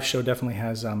the live show definitely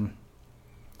has.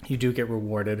 You do get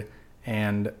rewarded,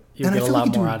 and you get a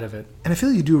lot more out of it. And I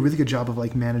feel you do a really good job of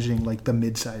managing the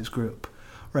mid-sized group,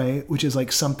 right? Which is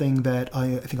something that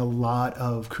I think a lot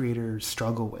of creators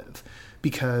struggle with,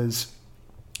 because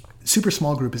super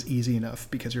small group is easy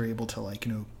enough because you're able to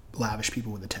lavish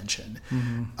people with attention.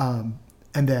 Mm-hmm.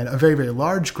 And then a very, very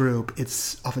large group,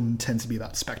 it's often tends to be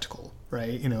about spectacle, right?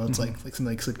 It's mm-hmm. like something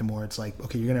like Sleep No More. It's okay,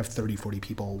 you're going to have 30, 40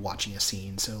 people watching a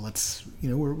scene. So let's,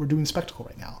 we're doing spectacle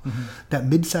right now. Mm-hmm. That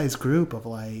mid-sized group of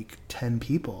 10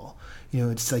 people,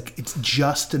 it's it's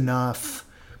just enough.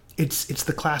 It's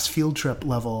the class field trip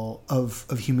level of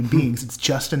human beings. It's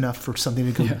just enough for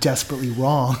something to go desperately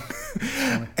wrong.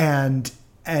 and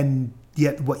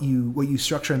yet what you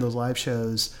structure in those live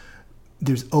shows,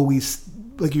 there's always,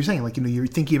 like you're saying, you're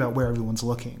thinking about where everyone's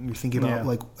looking. You're thinking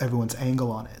about everyone's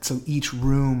angle on it. So each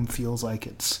room feels like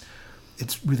it's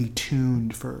really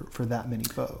tuned for that many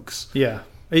folks. Yeah.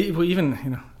 Well,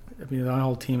 even, the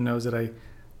whole team knows that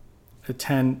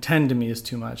 10 to me is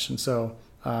too much. And so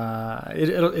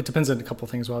It depends on a couple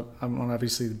of things. Well, one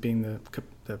obviously being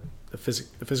the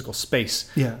physical space.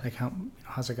 Yeah. Like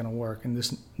how's it going to work? And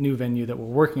this new venue that we're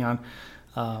working on,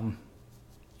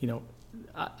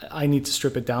 I need to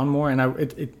strip it down more. And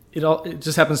it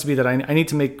just happens to be that I need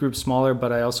to make groups smaller,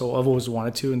 but I've always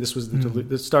wanted to. And this was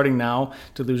the starting now.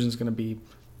 Delusion is going to be,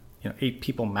 8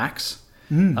 people max.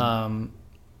 When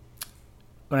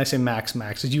I say max,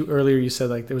 did you earlier you said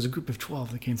like there was a group of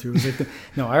 12 that came through? It was like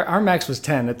no, our max was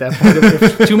 10 at that point.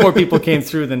 If 2 more people came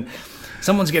through, then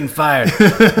someone's getting fired.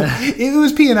 It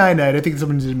was P&I night. I think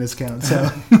someone did a miscount. So,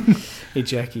 hey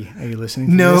Jackie, are you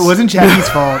listening? No, this? It wasn't Jackie's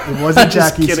fault. It wasn't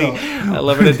Jackie's fault. I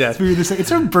love her to death. It's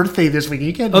her birthday this week.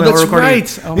 You can't. Oh, that's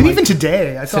right. Oh, maybe even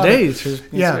today. I saw today.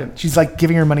 Yeah, she's like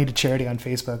giving her money to charity on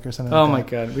Facebook or something. Oh like my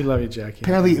that. God, we love you, Jackie.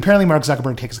 Apparently, Mark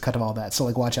Zuckerberg takes a cut of all that. So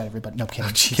like, watch out, everybody. No,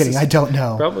 kidding. Kidding. I don't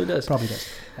know. Probably does.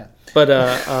 Yeah. But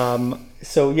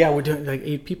so yeah, we're doing like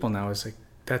 8 people now. It's like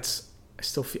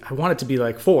I want it to be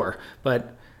like 4,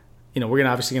 but we're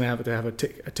obviously gonna have to have a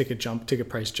ticket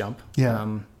price jump.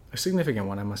 Yeah. A significant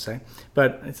one, I must say,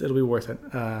 but it'll be worth it.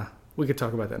 We could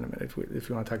talk about that in a minute if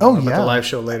you want to talk about the live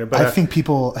show later. But I think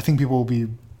people will be.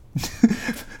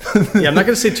 Yeah, I'm not going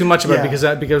to say too much about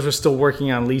it because we're still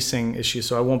working on leasing issues,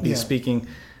 so I won't be speaking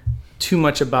too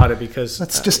much about it because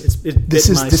let's just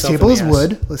this table is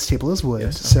wood. This table is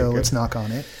wood, so let's knock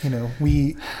on it.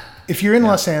 If you're in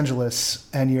Los Angeles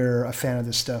and you're a fan of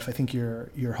this stuff, I think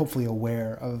you're hopefully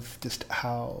aware of just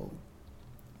how.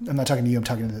 I'm not talking to you. I'm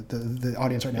talking to the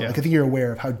audience right now. Yeah. Like I think you're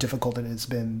aware of how difficult it has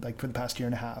been, like for the past year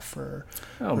and a half for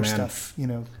stuff,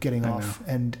 getting off.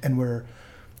 And I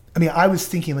was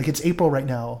thinking like it's April right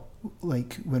now,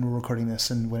 like when we're recording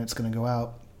this and when it's going to go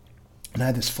out. And I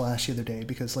had this flash the other day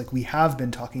because like we have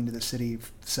been talking to the city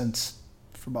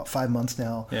for about 5 months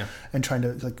now, and trying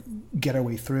to like get our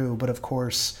way through. But of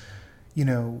course,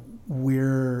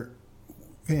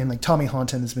 and like Tommy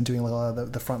Haunton has been doing a lot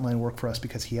of the frontline work for us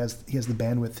because he has the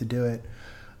bandwidth to do it.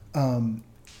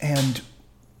 And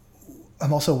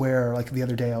I'm also aware, like the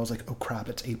other day I was like, oh crap,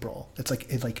 it's April. It's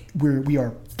like we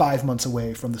are 5 months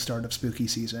away from the start of spooky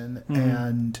season. Mm-hmm.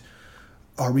 And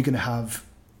are we going to have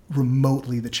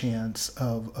remotely the chance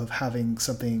of having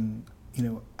something,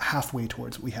 halfway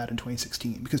towards what we had in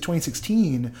 2016? Because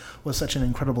 2016 was such an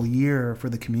incredible year for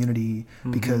the community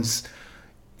because,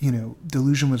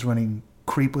 Delusion was running,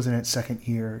 Creep was in its second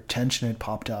year, Tension had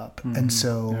popped up. Mm-hmm. And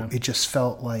so it just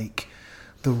felt like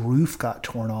the roof got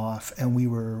torn off and we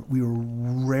were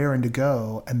raring to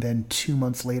go. And then 2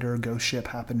 months later, Ghost Ship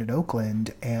happened in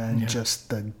Oakland and just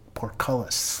the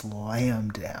portcullis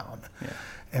slammed down. Yeah.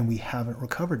 And we haven't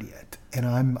recovered yet. And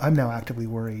I'm now actively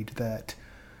worried that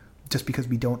just because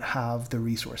we don't have the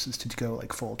resources to go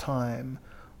like full time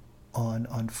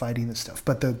on fighting this stuff.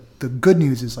 But the good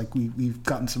news is like we've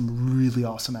gotten some really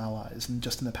awesome allies in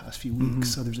the past few weeks. Mm-hmm.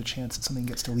 So there's a chance that something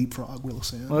gets to leapfrog real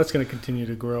soon. Well, that's going to continue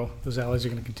to grow. Those allies are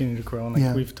going to continue to grow.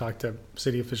 And we've talked to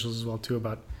city officials as well too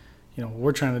about, what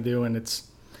we're trying to do. And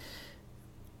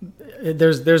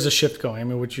there's a shift going. I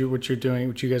mean, what you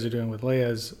guys are doing with Leia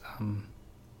is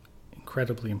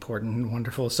incredibly important and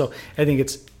wonderful. So I think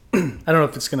it's, I don't know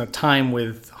if it's going to time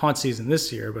with haunt season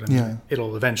this year, but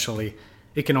it'll eventually.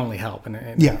 It can only help, and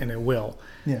it will.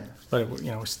 Yeah. But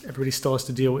everybody still has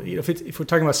to deal with. If we're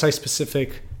talking about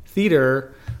site-specific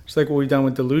theater, it's like what we've done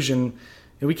with Delusion.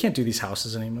 We can't do these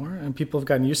houses anymore, and people have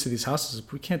gotten used to these houses.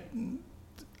 We can't.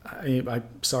 I'm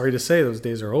sorry to say, those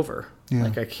days are over. Yeah.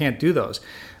 Like I can't do those.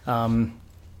 The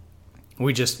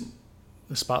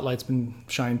spotlight's been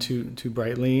shined too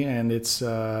brightly, and it's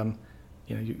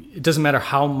it doesn't matter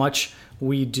how much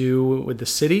we do with the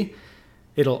city.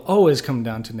 It'll always come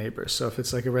down to neighbors. So if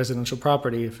it's like a residential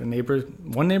property, if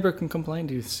one neighbor can complain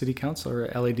to the city council or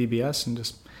LADBS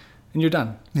and you're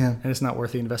done. Yeah. And it's not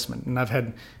worth the investment. And I've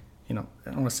had, I don't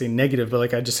want to say negative, but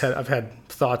like I've had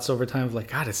thoughts over time of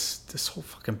like, God, it's this whole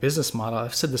fucking business model.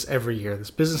 I've said this every year. This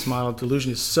business model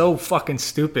Delusion is so fucking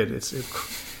stupid. It's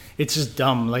just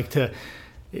dumb. Like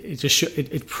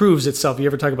it proves itself. You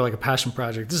ever talk about like a passion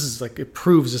project? It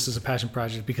proves this is a passion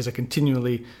project because I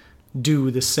continually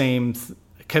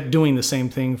kept doing the same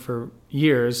thing for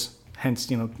years, hence,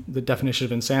 the definition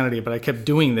of insanity, but I kept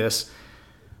doing this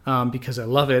because I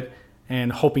love it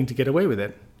and hoping to get away with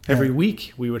it. Yeah. Every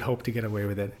week we would hope to get away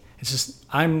with it. It's just,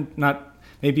 I'm not,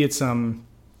 maybe it's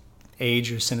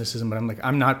age or cynicism, but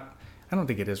I don't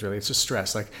think it is really. It's just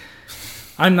stress. Like,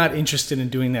 I'm not interested in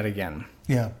doing that again.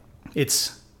 Yeah.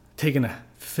 It's taken a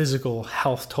physical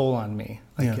health toll on me,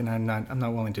 and I'm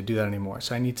not willing to do that anymore.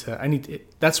 So I need to.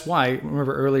 That's why.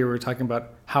 Remember earlier we were talking about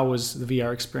how was the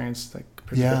VR experience,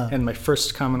 and my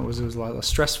first comment was it was a lot less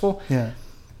stressful. Yeah.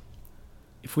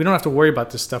 if we don't have to worry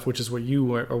about this stuff, which is what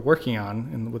you are working on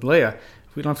and with Leia,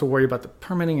 if we don't have to worry about the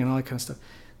permitting and all that kind of stuff,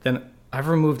 then I've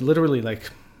removed literally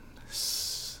like,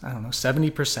 I don't know,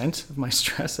 70% of my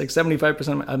stress, like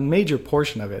 75%, a major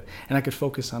portion of it. And I could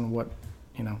focus on what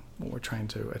we're trying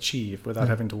to achieve without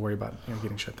having to worry about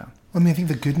getting shut down. I mean, I think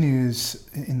the good news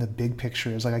in the big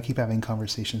picture is, like, I keep having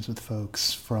conversations with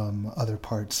folks from other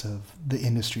parts of the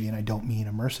industry, and I don't mean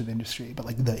immersive industry, but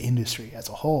like the industry as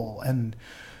a whole. And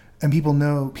people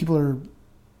are,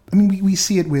 I mean, we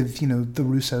see it with, the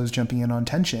Russos jumping in on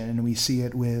tension, and we see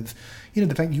it with,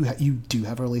 the fact you do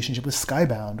have a relationship with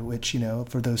Skybound, which,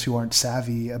 for those who aren't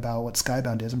savvy about what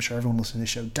Skybound is, I'm sure everyone listening to the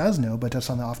show does know, but just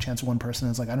on the off chance one person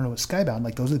is like, I don't know what Skybound,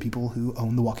 like, those are the people who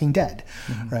own The Walking Dead,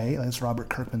 right? Like, it's Robert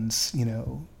Kirkman's,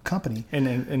 company.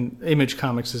 And Image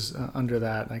Comics is under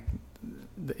that, like,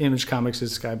 the Image Comics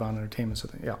is Skybound Entertainment, so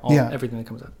everything that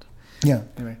comes out. Yeah.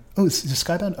 Anyway. Oh, does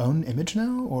Skybound own Image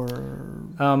now, or?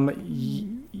 I don't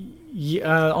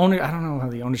know how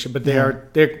the ownership, but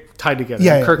they're tied together.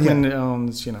 Yeah, Kirkman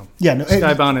owns,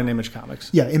 Skybound and Image Comics.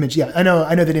 Yeah, Image. Yeah, I know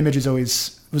that Image was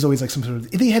always like some sort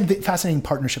of. They had the fascinating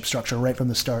partnership structure right from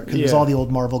the start, because it was all the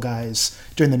old Marvel guys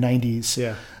during the '90s.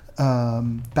 Yeah.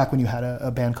 Back when you had a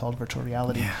band called Virtual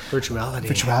Reality. Yeah,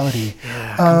 Virtuality.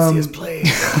 Yeah, come see us play.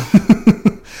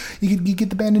 You get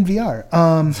the band in VR.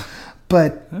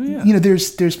 But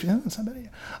there's it's not bad.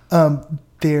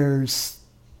 There's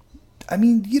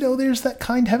that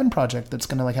Kind Heaven project that's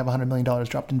going to like have $100 million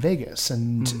dropped in Vegas,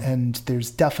 and there's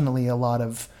definitely a lot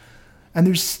of, and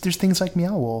there's things like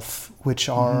Meow Wolf, which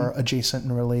are adjacent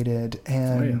and related,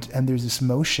 and there's this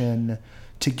motion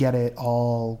to get it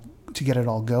all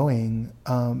going.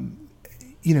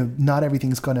 Not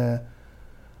everything's gonna.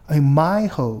 I mean, my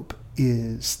hope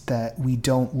is that we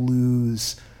don't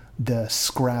lose the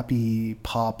scrappy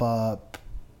pop-up,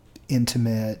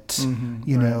 intimate,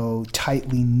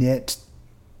 tightly knit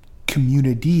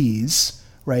communities,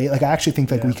 right? Like, I actually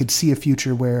think we could see a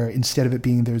future where instead of it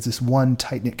being there's this one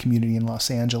tight-knit community in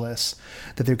Los Angeles,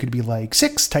 that there could be like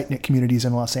 6 tight-knit communities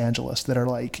in Los Angeles that are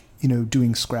like,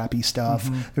 doing scrappy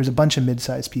stuff. There's a bunch of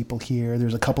mid-sized people here.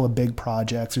 There's a couple of big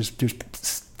projects. There's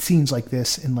scenes like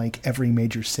this in like every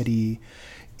major city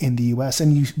in the U.S.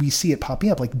 and we see it popping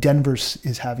up. Like, Denver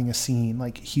is having a scene.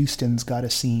 Like, Houston's got a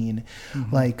scene.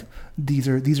 Like, these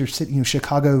are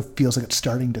Chicago feels like it's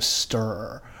starting to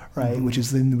stir, right? Which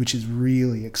is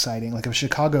really exciting. Like, if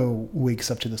Chicago wakes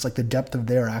up to this, like, the depth of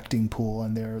their acting pool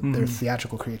and their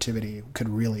theatrical creativity could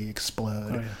really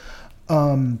explode.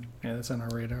 That's on our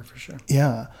radar for sure.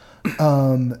 Yeah.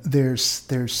 There's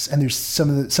some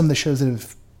of the shows that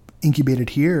have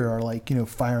incubated here are like,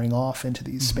 firing off into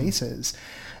these spaces.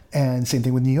 And same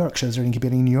thing with New York. Shows that are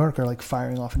incubating in New York are like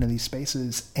firing off into these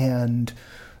spaces. And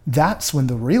that's when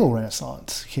the real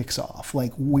renaissance kicks off.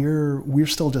 Like, we're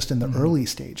still just in the early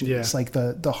stages. Yeah. Like,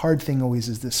 the hard thing always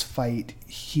is this fight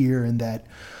here, and that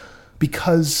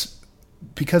because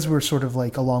we're sort of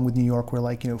like, along with New York, we're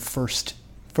like,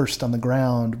 first on the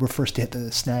ground, we're first to hit the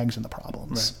snags and the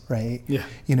problems, right?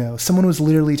 Yeah. Someone was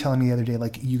literally telling me the other day,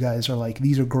 like, you guys are like,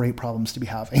 these are great problems to be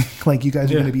having. Like, you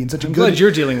guys are going to be in such I'm glad you're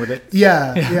dealing with it.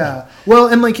 Yeah. Well,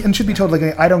 and should be told, like,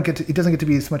 it doesn't get to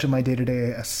be as much of my day to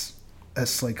day as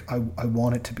like I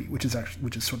want it to be, which is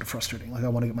sort of frustrating. Like, I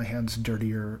want to get my hands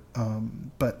dirtier,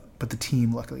 but the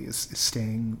team luckily is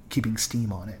keeping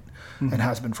steam on it, and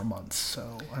has been for months.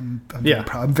 So I'm very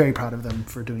proud. I'm very proud of them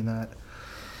for doing that.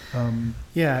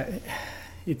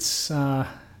 It's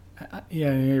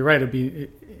you're right.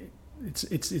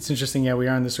 It's interesting. Yeah, we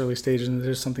are in this early stage, and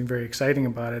there's something very exciting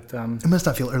about it. It must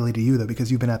not feel early to you though, because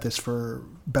you've been at this for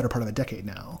better part of a decade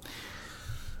now.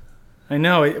 I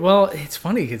know. Well, it's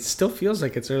funny. It still feels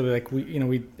like it's early. Like, we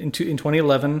in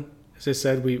 2011, as I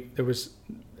said, I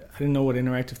didn't know what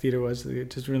interactive theater was. It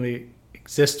just really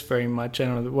exist very much. I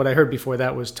don't know. What I heard before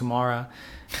that was Tamara,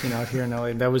 out here in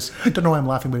LA. That was. I don't know why I'm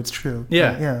laughing, but it's true.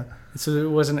 Yeah. So it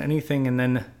wasn't anything, and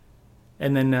then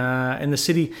in the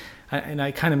city,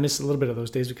 I kind of miss a little bit of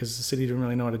those days, because the city didn't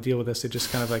really know how to deal with this. They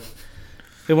just kind of like,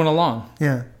 they went along.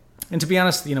 Yeah. And to be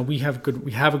honest, we have a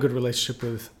good relationship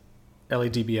with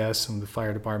LADBS and the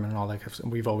fire department and all that,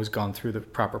 and we've always gone through the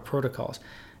proper protocols.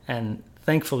 And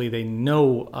thankfully, they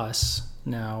know us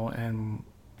now, and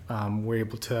we're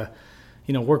able to,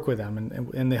 work with them,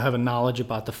 and they have a knowledge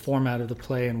about the format of the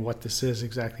play and what this is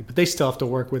exactly. But they still have to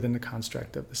work within the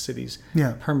construct of the city's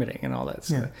permitting and all that.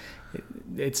 So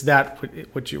it's that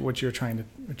what you guys are trying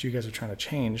to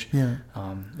change. Yeah,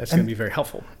 that's going to be very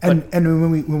helpful. And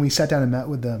when we sat down and met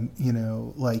with them,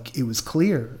 like, it was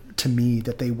clear to me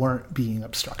that they weren't being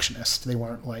obstructionist. They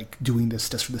weren't like doing this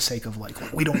just for the sake of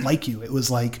like, we don't like you. It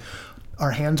was like,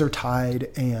 our hands are tied,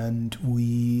 and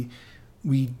we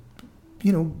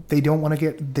they don't want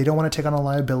to take on a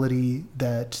liability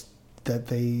that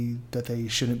they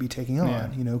shouldn't be taking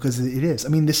on, because it is. I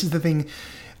mean, this is the thing.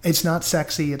 It's not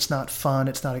sexy. It's not fun.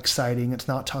 It's not exciting. It's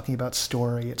not talking about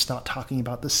story. It's not talking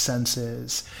about the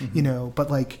senses,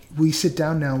 but like we sit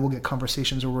down now and we'll get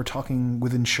conversations where we're talking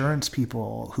with insurance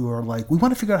people who are like, we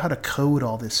want to figure out how to code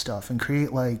all this stuff and create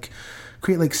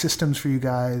systems for you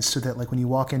guys so that like when you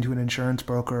walk into an insurance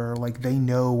broker, like they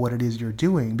know what it is you're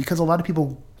doing. Because a lot of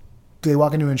people, they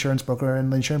walk into an insurance broker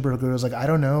and the insurance broker is like, I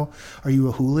don't know, are you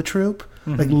a hula troupe?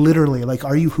 Mm-hmm. Like literally, like,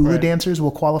 are you hula dancers?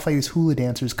 We'll qualify you as hula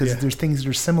dancers because there's things that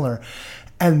are similar.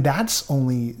 And that's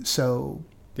only so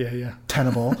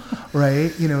tenable,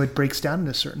 right? It breaks down at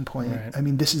a certain point. Right. I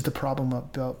mean, this is the problem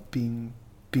about being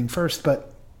first,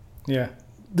 but the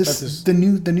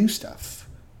new stuff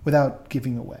without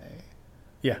giving away.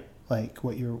 Yeah. Like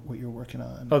what you're working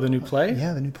on. Oh, the new play?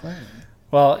 Yeah, the new play.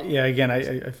 Well, yeah, again,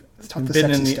 I've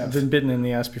been bitten in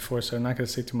the ass before, so I'm not going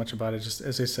to say too much about it. Just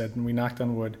as I said, we knocked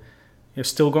on wood.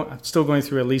 Still going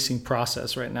through a leasing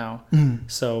process right now.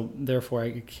 Mm. So therefore,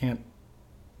 I can't.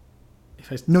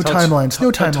 If I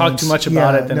talk too much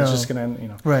about it, then it's just going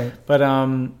to, Right. But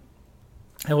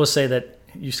I will say that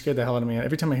you scared the hell out of me.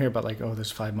 Every time I hear about like, oh,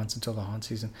 there's 5 months until the haunt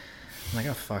season, I'm like,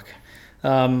 oh fuck.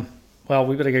 Well,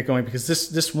 we better get going because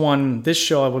this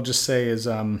show, I will just say is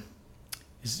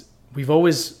we've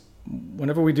always,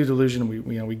 whenever we do Delusion,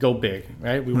 we go big,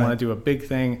 right? We want to do a big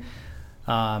thing,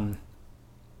 and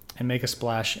make a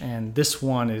splash. And this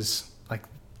one is like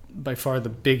by far the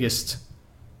biggest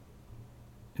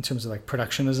in terms of like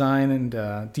production design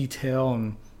and detail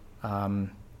and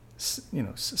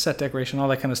set decoration, all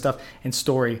that kind of stuff, and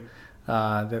story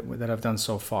that I've done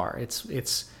so far.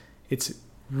 It's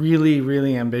really,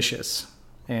 really ambitious,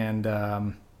 and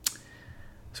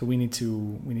so we need to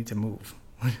move.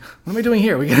 What am I doing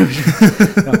here? We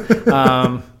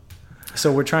gotta.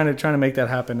 So we're trying to make that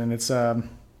happen, and it's I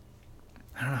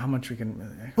don't know how much we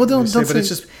can. Well, don't say, but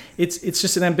it's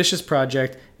just an ambitious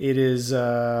project. It is.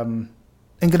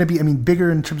 And going to be, I mean, bigger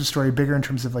in terms of story, bigger in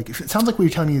terms of like, it sounds like what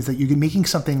you're telling me is that you're making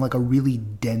something like a really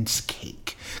dense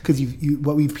cake. Because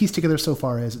what we've pieced together so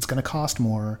far is it's going to cost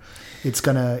more. It's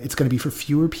going to be for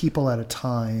fewer people at a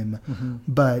time,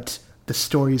 but the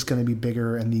story is going to be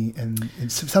bigger and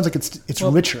it sounds like it's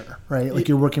richer, right? Like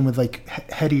you're working with like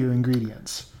headier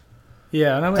ingredients.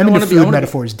 Yeah, and I'm into food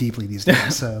metaphors deeply these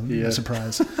days, so no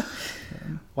surprise.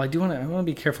 Well, I want to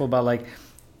be careful about like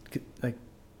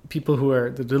people who are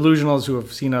the delusionals who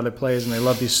have seen other plays and they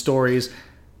love these stories.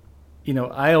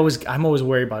 I'm always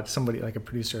worried about somebody like a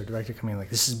producer or director coming in like,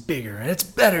 this is bigger and it's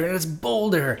better and it's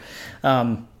bolder.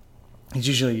 It's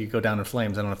usually you go down in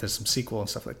flames. I don't know if there's some sequel and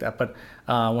stuff like that. But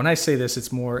when I say this,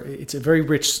 it's a very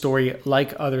rich story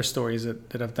like other stories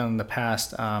that I've done in the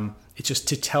past. It's just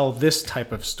to tell this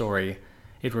type of story,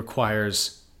 it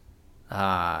requires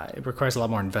a lot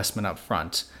more investment up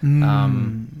front.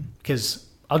 Because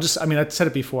I've said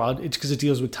it before. It's because it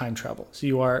deals with time travel. So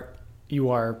you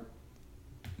are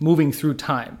moving through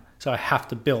time. So I have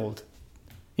to build,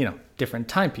 different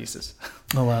timepieces.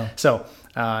 Oh wow! So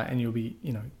and you'll be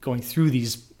going through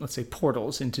these, let's say,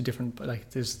 portals into different. Like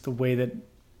there's the way that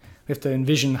we have to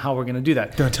envision how we're going to do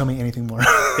that. Don't tell me anything more.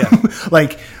 Yeah,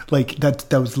 like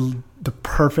that was the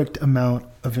perfect amount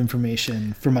of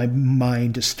information for my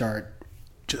mind to start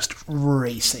just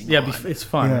racing. Yeah, it's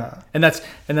fun. Yeah. And that's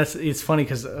it's funny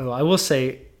because I will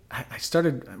say I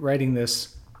started writing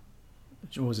this.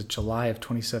 What was it, July of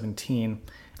 2017,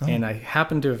 and I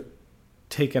happened to have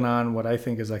taken on what I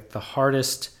think is like the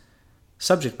hardest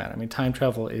subject matter. I mean, time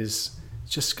travel is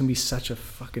just can be such a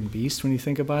fucking beast when you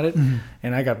think about it. Mm-hmm.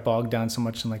 And I got bogged down so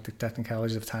much in like the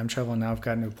technicalities of time travel, and now I've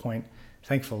gotten to a point,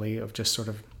 thankfully, of just sort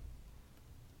of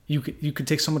you could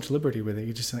take so much liberty with it.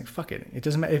 You just think, fuck it. It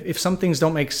doesn't matter if some things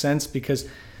don't make sense because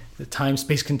the time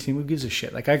space continuum, who gives a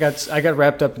shit? Like I got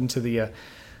wrapped up into the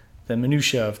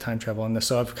minutia of time travel, and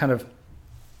so I've kind of,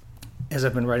 as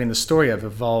I've been writing the story, I've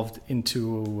evolved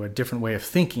into a different way of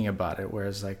thinking about it.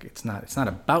 Whereas like it's not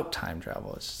about time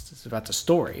travel. It's about the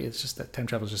story. It's just that time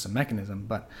travel is just a mechanism.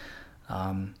 But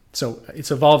so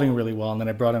it's evolving really well. And then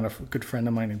I brought in a good friend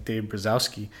of mine named Dave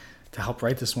Brzezowski to help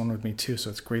write this one with me too. So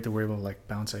it's great that we're able to like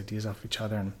bounce ideas off each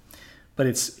other. But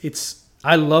it's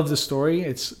I love the story.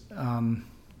 It's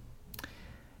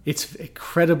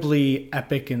incredibly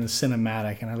epic and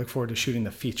cinematic, and I look forward to shooting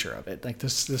the feature of it. Like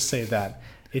just say that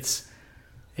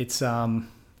I'm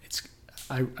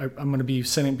going to be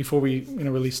sending, before we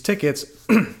release tickets,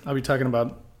 I'll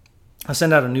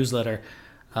send out a newsletter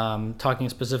talking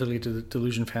specifically to the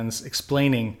Delusion fans,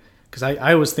 explaining because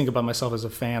I always think about myself as a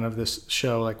fan of this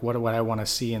show, like what I want to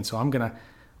see. And so I'm going to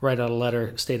write out a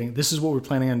letter stating, this is what we're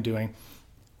planning on doing.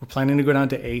 We're planning to go down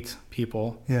to 8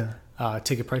 people. Yeah.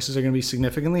 Ticket prices are going to be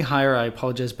significantly higher. I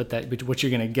apologize, but what you're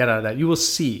going to get out of that, you will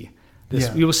see this.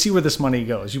 Yeah. You will see where this money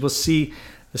goes. You will see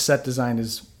the set design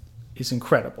is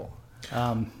incredible.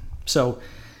 So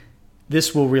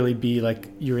this will really be like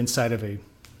you're inside of a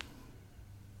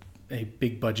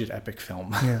big budget epic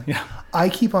film. Yeah. Yeah.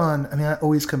 I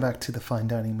always come back to the fine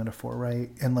dining metaphor, right?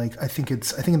 And like, I think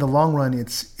in the long run,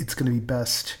 it's going to be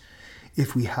best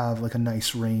if we have like a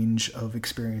nice range of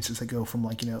experiences that go from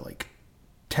like, like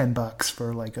 $10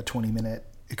 for like a 20-minute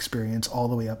experience all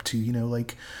the way up to,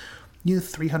 like,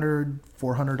 $300,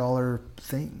 $400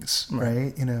 things,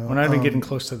 right? We're not even getting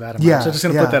close to that amount. Yeah, so I'm just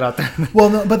going to put that out there. Well,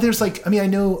 no, but there's like, I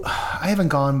know I haven't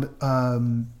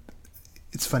gone,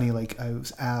 it's funny, like I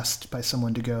was asked by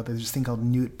someone to go. There's this thing called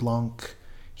Nuit Blanc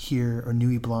here, or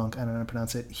Nuit Blanc, I don't know how to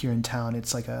pronounce it, here in town.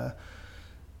 It's like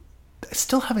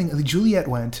Juliet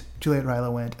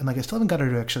Ryla went, and like I still haven't got her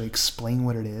to actually explain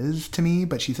what it is to me,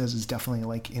 but she says it's definitely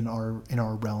like in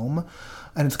our realm,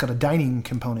 and it's got a dining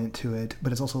component to it,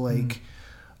 but it's also like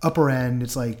upper end.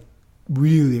 It's like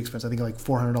really expensive. I think like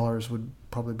 $400 would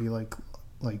probably be like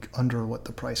under what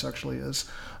the price actually is.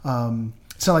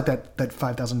 It's not like that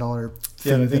 $5,000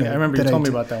 thing. Yeah, I remember you told me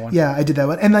about that one. Yeah, I did that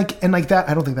one, and like that.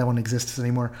 I don't think that one exists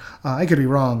anymore. I could be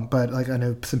wrong, but like I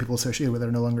know some people associated with it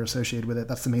are no longer associated with it.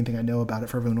 That's the main thing I know about it.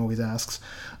 For everyone who always asks,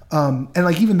 and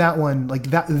like even that one,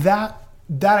 like that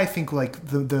I think like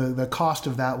the cost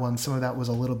of that one, some of that was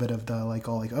a little bit of the like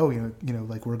like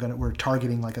we're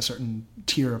targeting like a certain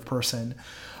tier of person.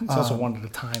 It's also one at a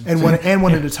time, and one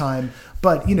at a time.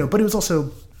 But but it was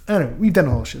also. I don't know. We've done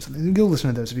a whole show. Something. Go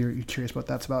listen to those if you're curious what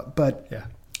that's about. But yeah.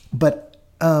 But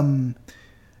I've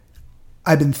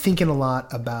been thinking a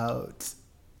lot about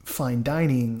fine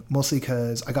dining, mostly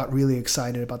because I got really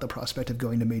excited about the prospect of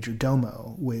going to Major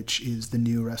Domo, which is the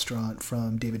new restaurant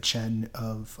from David Chen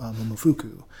of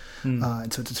Momofuku.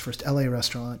 And so it's his first LA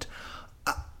restaurant.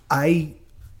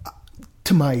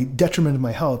 To my detriment of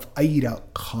my health, I eat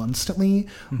out constantly,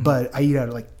 but I eat out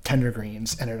at like Tender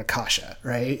Greens and at Akasha,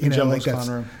 right? Jumbo's Clown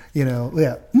Room.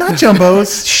 Yeah, not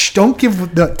Jumbo's. Shh, don't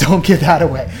give that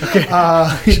away. Okay.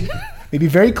 Maybe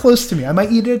very close to me. I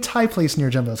might eat at a Thai place near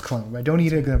Jumbo's Clown Room. I don't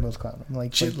eat at Jumbo's Clown Room.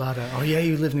 Like Chitlada. Oh yeah,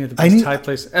 you live near the best Thai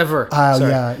place ever.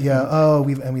 Yeah. Oh,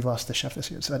 we lost the chef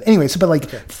this year. So anyway,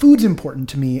 food's important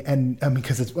to me, and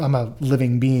because I'm a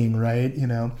living being, right?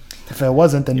 If I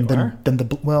wasn't, then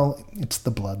it's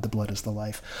the blood. The blood is the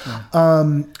life.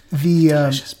 Yeah.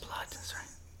 Delicious blood. Sorry.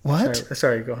 What?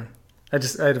 Sorry, go on. I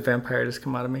had a vampire just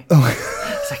come out of me. Oh.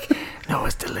 It's like, no,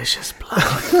 it's delicious blood.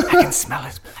 I can smell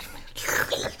it.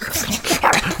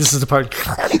 This is the part.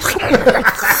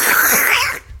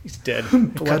 He's dead.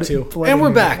 Cut to. And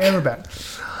we're back.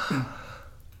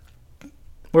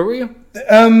 Where were you?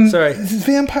 Sorry.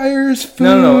 Vampires, food.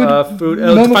 No. Food.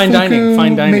 Fine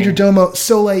dining. Major Domo.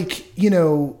 So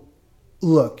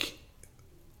look,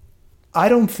 I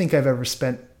don't think I've ever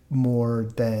spent more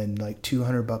than like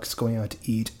 $200 going out to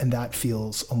eat, and that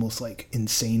feels almost like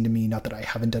insane to me. Not that I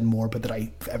haven't done more, but that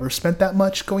I've ever spent that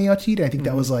much going out to eat. I think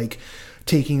that was like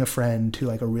taking a friend to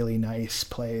like a really nice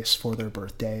place for their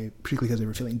birthday, particularly because they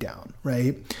were feeling down,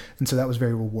 right? And so that was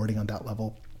very rewarding on that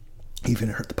level, even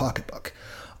it hurt the pocketbook.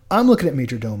 I'm looking at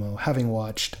Major Domo, having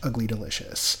watched Ugly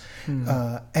Delicious,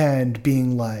 and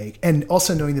being like, and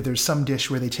also knowing that there's some dish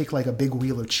where they take like a big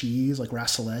wheel of cheese, like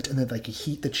raclette, and then like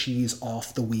heat the cheese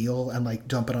off the wheel and like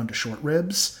dump it onto short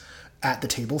ribs at the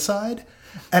table side.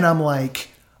 And I'm like,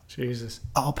 Jesus,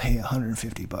 I'll pay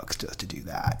 $150 just to do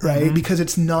that, right? Because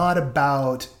it's not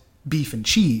about beef and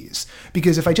cheese.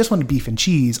 Because if I just wanted beef and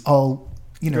cheese, I'll,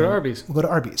 go to Arby's. We'll go to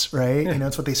Arby's, right? Yeah.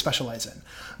 That's what they specialize in.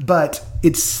 But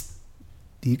it's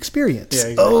the experience.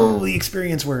 Yeah, exactly. Oh, the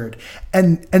experience word.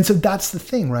 And so that's the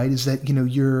thing, right? Is that,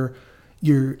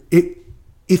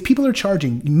 if people are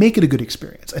charging, make it a good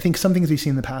experience. I think some things we've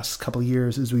seen in the past couple of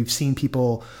years is we've seen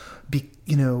people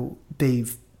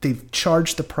they've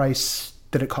charged the price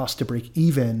that it costs to break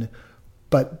even,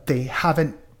 but they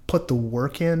haven't put the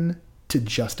work in to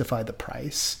justify the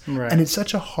price. Right. And it's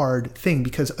such a hard thing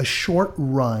because a short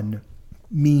run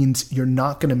means you're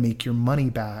not going to make your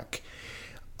money back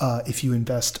if you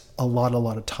invest a lot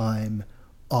of time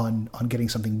on getting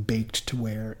something baked to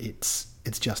where it's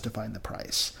justifying the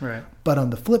price. Right. But on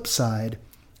the flip side,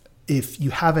 if you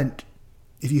haven't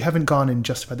gone and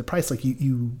justified the price, like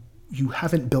you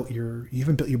haven't built your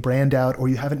brand out, or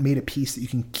you haven't made a piece that you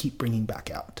can keep bringing back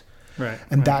out. Right.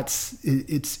 And that's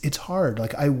it's hard.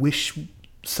 Like I wish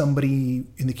somebody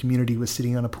in the community was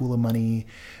sitting on a pool of money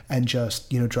and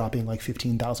just, dropping like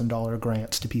 $15,000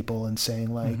 grants to people and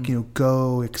saying like,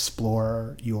 go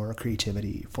explore your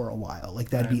creativity for a while. Like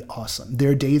that'd be awesome.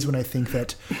 There are days when I think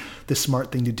that the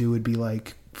smart thing to do would be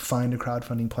like find a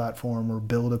crowdfunding platform or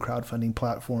build a crowdfunding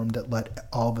platform that let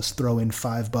all of us throw in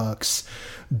 $5,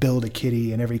 build a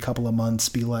kitty, and every couple of months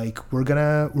be like, we're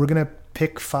gonna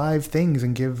pick 5 things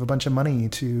and give a bunch of money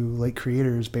to like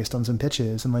creators based on some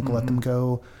pitches and like let them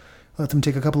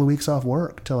take a couple of weeks off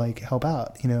work to like help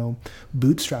out,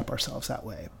 bootstrap ourselves that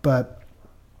way. But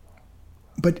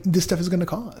this stuff is going to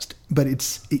cost, but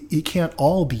it can't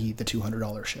all be the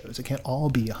 $200 shows. It can't all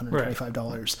be $125.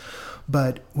 Right.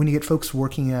 But when you get folks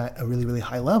working at a really, really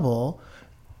high level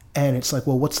and it's like,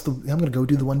 well, I'm going to go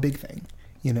do the one big thing.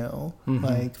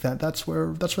 Like that's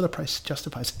where the price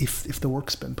justifies if the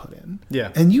work's been put in.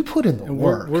 Yeah. And you put in the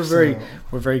work.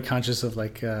 We're very conscious of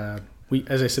like,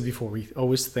 as I said before, we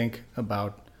always think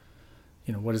about,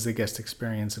 what is the guest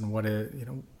experience and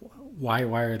why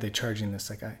are they charging this?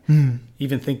 Like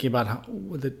even thinking about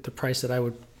the price that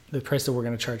we're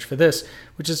going to charge for this,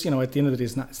 which is, at the end of the day,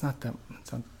 it's not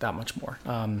that much more,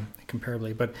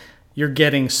 comparably, but you're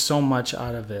getting so much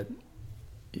out of it.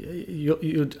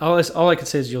 All I can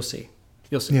say is you'll see.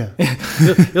 Yeah.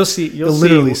 you'll see. You'll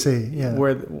literally see. Yeah.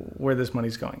 Where this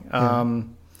money's going. Yeah.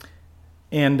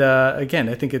 And again,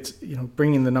 I think it's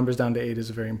bringing the numbers down to 8 is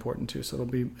very important too. So it'll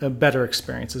be a better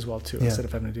experience as well too, instead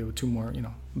of having to deal with 2 more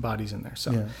bodies in there.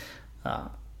 So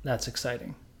that's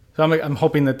exciting. So I'm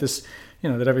hoping that this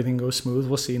that everything goes smooth.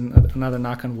 We'll see another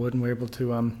knock on wood, and we're able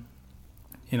to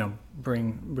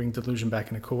bring Delusion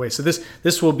back in a cool way. So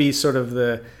this will be sort of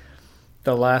the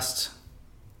last,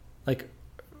 like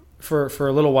for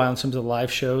a little while in terms of live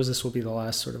shows. This will be the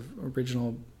last sort of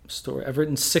original story. I've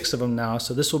written 6 of them now,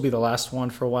 so this will be the last one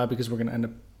for a while because we're going to end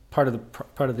up part of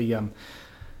the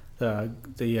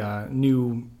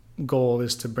new goal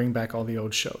is to bring back all the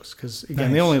old shows because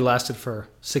again they only lasted for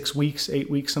 6 weeks, 8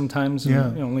 weeks sometimes,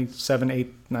 and only 7,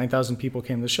 8, 9,000 people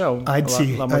came to the show. I'd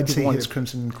see his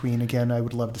Crimson Queen again. I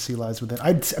would love to see lives with it.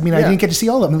 I didn't get to see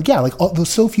all of them.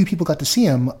 So few people got to see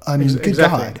him. I mean, good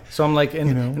God. So I'm like,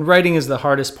 and writing is the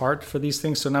hardest part for these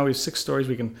things. So now we have 6 stories.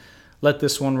 We can let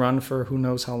this one run for who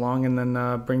knows how long, and then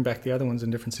bring back the other ones in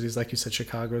different cities. Like you said,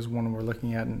 Chicago is one we're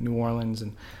looking at, and New Orleans,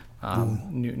 and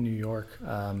New York.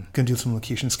 Gonna do some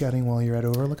location scouting while you're at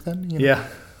Overlook then? Yeah,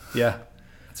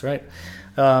 that's right.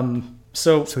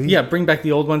 So bring back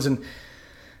the old ones, and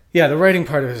the writing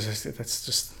part of it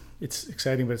is it's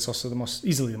exciting, but it's also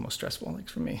easily the most stressful. Like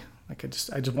for me, like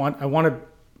I want to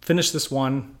finish this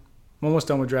one. I'm almost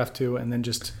done with draft 2, and then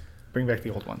just bring back the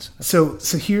old ones. So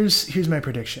here's my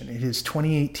prediction. It is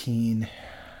 2018.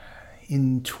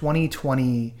 In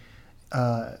 2020,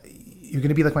 you're going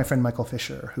to be like my friend Michael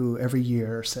Fisher, who every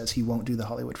year says he won't do the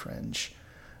Hollywood Fringe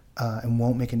and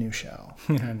won't make a new show.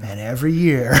 And every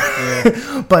year,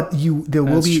 but there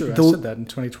will be. True. I said that in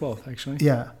 2012, actually.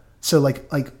 Yeah. So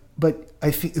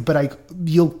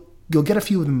you'll get a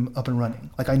few of them up and running.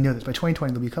 Like I know this by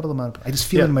 2020 there'll be a couple of them up. I just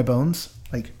feel it in my bones.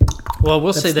 Like, well,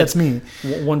 we'll say that's me.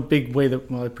 One big way that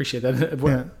I appreciate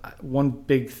that. One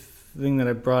big thing that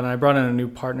I brought in a new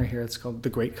partner here. It's called The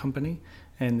Great Company,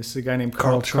 and this is a guy named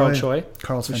Carl Choi.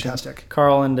 Carl's fantastic.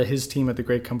 Carl and his team at The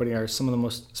Great Company are some of the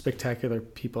most spectacular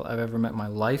people I've ever met in my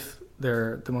life.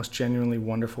 They're the most genuinely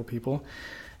wonderful people,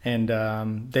 and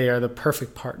they are the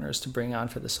perfect partners to bring on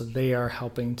for this. So they are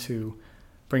helping to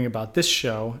bring about this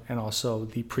show and also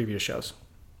the previous shows.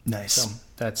 Nice. So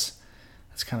that's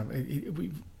kind of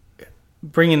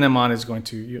bringing them on is going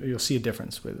to you'll see a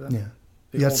difference with them.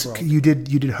 Yes, you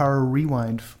did Horror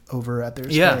Rewind over at their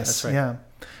space. Yeah, that's right. Yeah,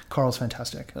 Carl's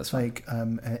fantastic. That's like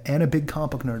and a big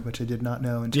comic book nerd, which I did not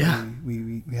know until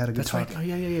we had a good talk. Right. Oh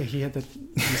yeah. He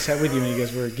sat with you and you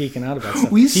guys were geeking out about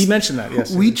stuff. He mentioned that.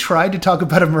 Yes. We tried to talk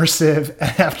about immersive,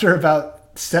 and after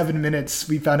about 7 minutes,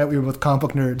 we found out we were both comic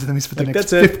book nerds, and then we spent the next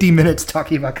 50 minutes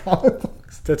talking about comic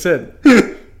books. That's it.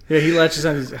 Yeah, he latches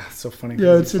on. It's so funny.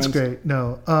 Yeah, it's great.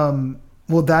 No,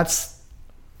 well, that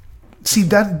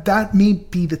may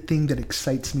be the thing that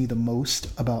excites me the most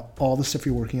about all the stuff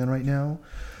you're working on right now.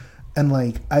 And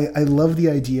like, I love the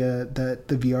idea that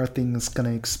the VR thing is going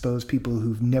to expose people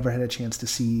who've never had a chance to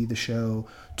see the show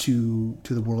to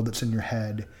the world that's in your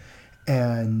head.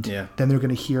 And then they're going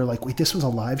to hear like, wait, this was a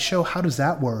live show? How does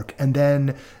that work? And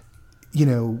then,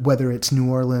 whether it's New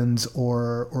Orleans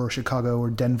or Chicago or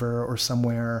Denver or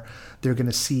somewhere, they're going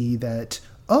to see that,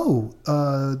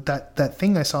 that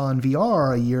thing I saw in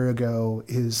VR a year ago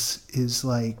is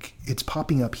like, it's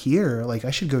popping up here. Like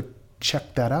I should go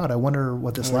check that out. I wonder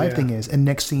what this live thing is. And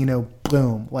next thing you know,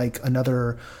 boom, like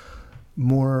another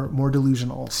more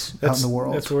delusionals out in the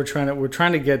world. That's what we're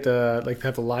trying to get like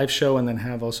have a live show and then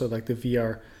have also like the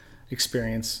VR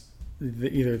experience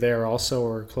either there also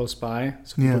or close by,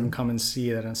 so people can come and see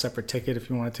it on a separate ticket if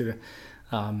you wanted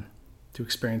to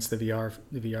experience the VR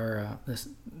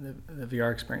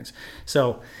experience.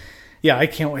 So yeah, I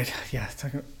can't wait. Yeah,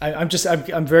 I'm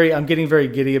getting very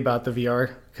giddy about the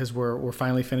VR because we're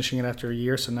finally finishing it after a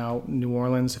year. So now New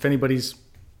Orleans, if anybody's,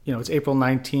 it's April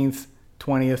 19th,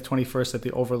 20th, 21st at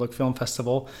the Overlook Film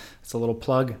Festival. It's a little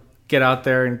plug. Get out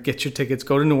there and get your tickets.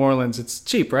 Go to New Orleans. It's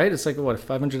cheap, right? It's like a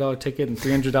 $500 ticket and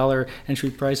 $300 entry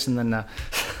price, and then it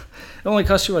only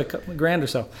costs you like $1,000 or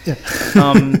so. Yeah.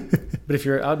 But if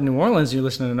you're out in New Orleans and you're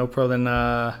listening to No Pro, then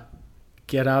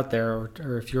get out there.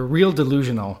 Or if you're real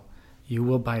delusional, you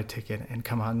will buy a ticket and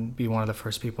come on and be one of the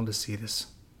first people to see this.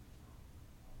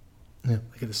 Yeah.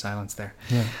 Look at the silence there.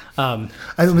 Yeah.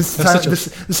 The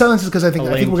silence is because I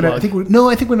think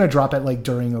we're gonna drop it like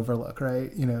during Overlook,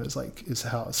 right? Is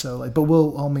how. So like, but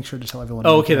I'll make sure to tell everyone.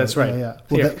 Oh, okay, that's right. Yeah.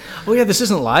 Well, this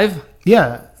isn't live.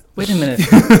 Yeah. Wait a minute.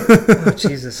 Oh,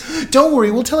 Jesus. Don't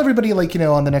worry. We'll tell everybody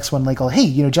on the next one, like,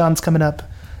 hey, John's coming up,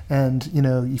 and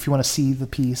if you want to see the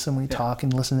piece and we talk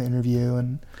and listen to the interview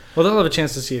and. Well, they'll have a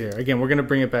chance to see it here. Again, we're going to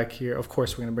bring it back here. Of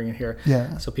course, we're going to bring it here.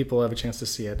 Yeah. So people will have a chance to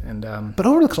see it. And but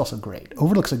Overlook's also great.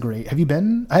 Overlook's a great. Have you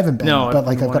been? I haven't been. No, but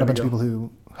I've got a bunch of people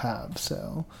who have.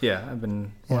 So. Yeah, I've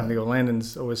been wanting to go.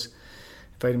 Landon's always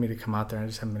invited me to come out there. I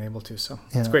just haven't been able to. So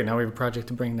it's great. Now we have a project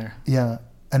to bring there. Yeah.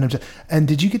 And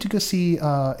did you get to go see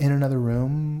In Another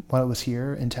Room while it was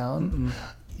here in town? Mm-mm.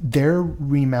 They're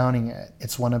remounting it.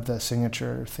 It's one of the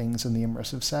signature things in the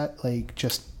immersive set. Like,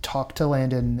 just talk to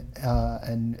Landon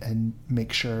and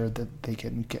make sure that they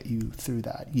can get you through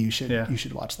that. You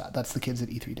should watch that. That's the kids at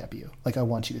E3W. Like, I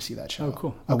want you to see that show. Oh,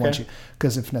 cool. I want you,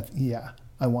 because if nothing,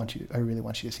 I want you. I really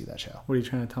want you to see that show. What are you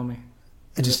trying to tell me?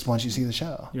 I just want you to see the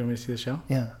show. You want me to see the show?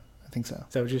 Yeah, I think so.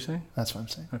 Is that what you're saying? That's what I'm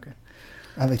saying. Okay.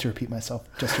 I like to repeat myself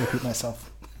just to repeat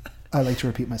myself. I like to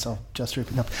repeat myself just to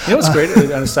repeat. No. You know what's great?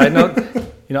 On a side note,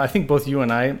 I think both you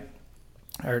and I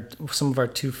are some of our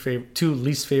two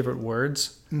least favorite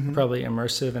words. Mm-hmm. Probably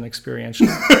immersive and experiential.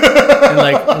 And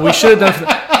like we should have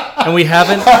done, and we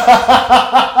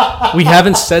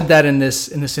haven't said that in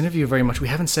this interview very much. We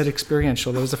haven't said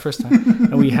experiential. That was the first time,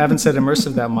 and we haven't said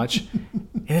immersive that much.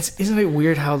 And isn't it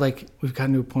weird how like we've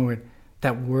gotten to a point where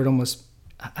that word almost.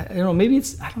 I don't know. Maybe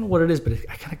I don't know what it is, but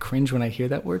I kind of cringe when I hear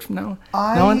that word from now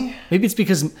on. Maybe it's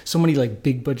because so many like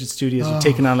big budget studios are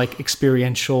taking on like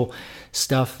experiential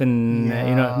stuff and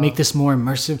make this more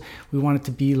immersive. We want it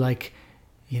to be like,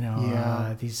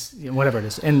 these whatever it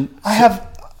is. And I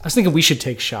was thinking we should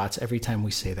take shots every time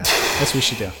we say that. That's what we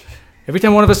should do. Every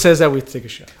time one of us says that, we take a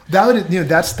shot. That would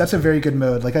that's a very good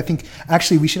mode. Like I think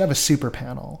actually we should have a super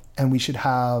panel and we should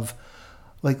have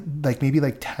like maybe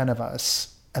like 10 of us.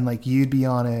 And like you'd be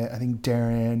on it, I think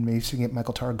Darren, maybe we can get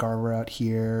Michael Targarver out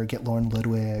here, get Lauren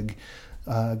Ludwig,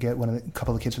 get a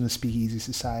couple of kids from the Speakeasy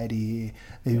Society,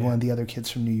 maybe one of the other kids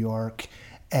from New York,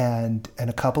 and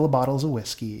a couple of bottles of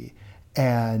whiskey,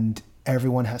 and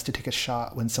everyone has to take a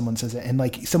shot when someone says it, and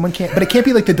like someone can't, but it can't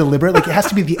be like the deliberate, like it has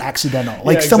to be the accidental,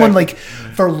 like someone like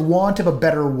for want of a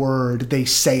better word they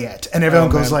say it, and everyone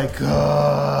goes like,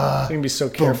 ugh. We're gonna be so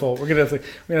careful. We're gonna have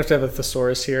to have a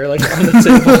thesaurus here, like on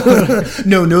the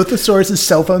table. no thesauruses,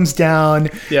 cell phones down,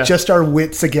 just our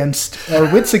wits against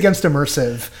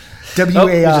immersive.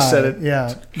 WAI. You just said it.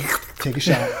 Yeah, take a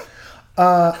shot.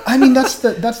 I mean that's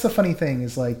the funny thing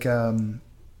is like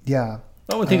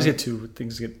Well, when things get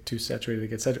too saturated, they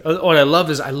get saturated. What I love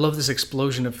is this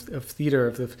explosion of theater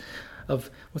of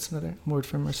what's another word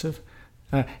for immersive?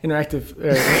 Interactive.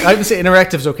 I would say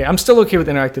interactive is okay. I'm still okay with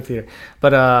interactive theater, but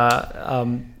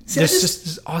there's just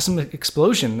this awesome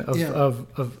explosion of.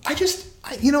 I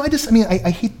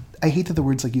hate that the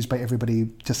word's like used by everybody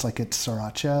just like it's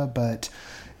sriracha, but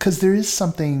because there is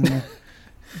something.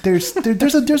 There's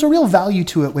a real value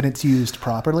to it when it's used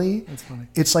properly. That's funny.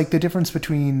 It's like the difference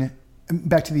between.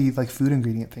 Back to the like food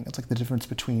ingredient thing. It's like the difference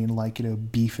between like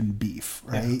beef and beef,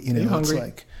 right? Yeah. Are you hungry? It's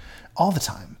like all the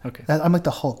time. Okay. I'm like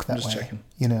the Hulk that way. Checking.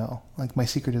 Like my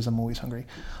secret is I'm always hungry.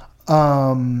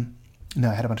 No,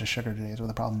 I had a bunch of sugar today. Is what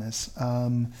the problem is.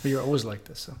 But you're always like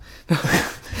this, so.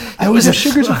 I always have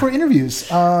sugars before interviews.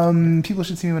 People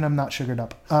should see me when I'm not sugared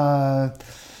up.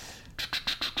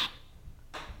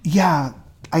 Yeah,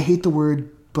 I hate the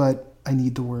word, but I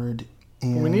need the word.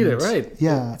 And we need it, right?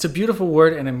 Yeah, it's a beautiful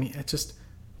word, and I mean, it just,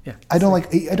 yeah. I don't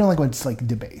like when it's like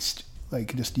debased,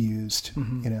 like just used.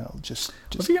 Mm-hmm. Just.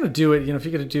 Well, if you're gonna do it, if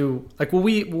you're gonna do like,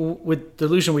 with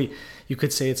Delusion, you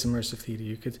could say it's immersive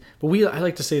theater. I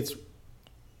like to say it's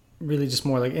really just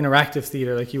more like interactive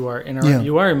theater. Like you are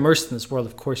you are immersed in this world,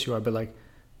 of course you are, but like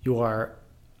you are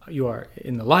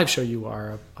in the live show, you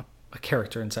are a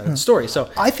character inside of the story. So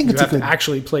I think you it's have a good, to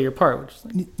actually play your part. Which is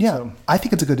like, so. I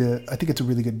think it's a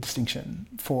really good distinction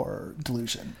for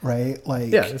Delusion, right?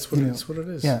 Like, yeah, that's what it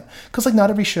is. Yeah, because like not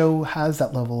every show has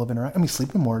that level of interaction. I mean,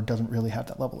 Sleep No More doesn't really have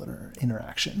that level of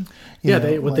interaction.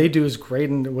 What they do is great,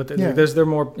 and they're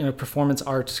more performance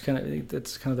arts kind of.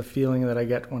 That's kind of the feeling that I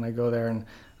get when I go there, and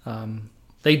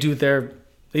they do their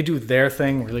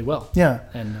thing really well. Yeah,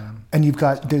 and you've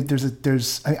got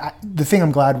the thing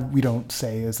I'm glad we don't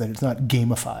say is that it's not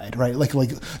gamified, right? Like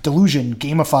Delusion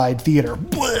gamified theater.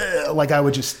 Blah, like I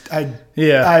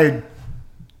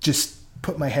just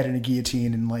put my head in a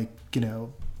guillotine and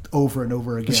over and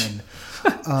over again,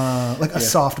 a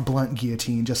soft blunt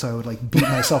guillotine, just so I would like beat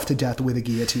myself to death with a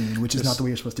guillotine, which is not the way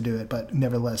you're supposed to do it. But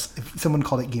nevertheless, if someone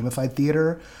called it gamified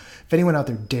theater, if anyone out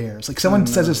there dares, like someone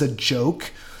says it's a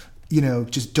joke.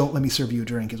 Just don't let me serve you a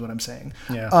drink is what I'm saying.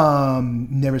 Yeah.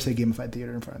 Never say gamified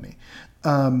theater in front of me.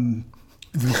 Now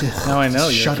I know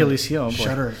your Achilles heel.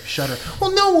 Boy. Shudder.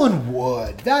 Well, no one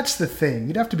would. That's the thing.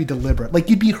 You'd have to be deliberate. Like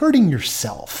you'd be hurting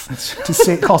yourself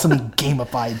to call something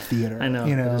gamified theater. I know.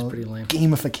 That is pretty lame.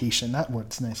 Gamification. That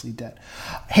word's nicely dead.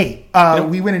 Hey,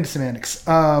 we went into semantics.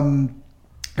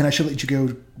 And I should let you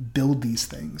go build these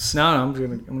things. No, I'm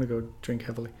gonna go drink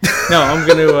heavily. No,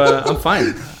 I'm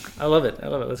fine. I love it.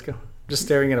 Let's go. Just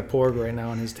staring at a porg right now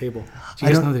on his table. Do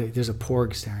you guys know that there's a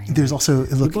porg staring? There's also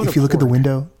if you look at the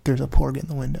window, there's a porg in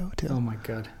the window too. Oh my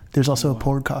god. There's also a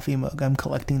porg coffee mug. I'm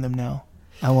collecting them now.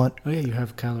 Oh yeah, you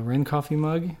have a Kylo Ren coffee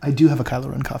mug? I do have a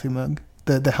Kylo Ren coffee mug.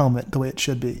 The helmet, the way it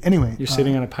should be. Anyway, you're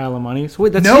sitting on a pile of money. So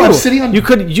wait, that's no, you. I'm sitting on. So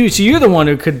you're the one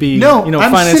who could be. No,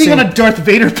 I'm financing. sitting on a Darth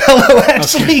Vader pillow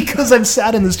actually because I've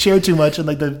sat in this chair too much and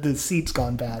like the seat's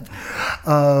gone bad.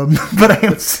 But I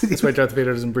am. That's why Darth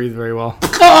Vader doesn't breathe very well.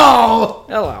 Oh,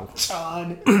 hello,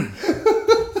 John.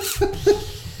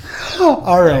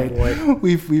 All right, oh,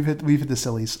 we've hit the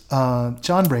sillies.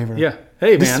 John Braver. Yeah.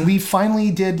 Hey, man. We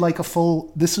finally did like a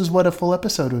full. This is what a full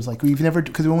episode was like. We've never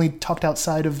because we only talked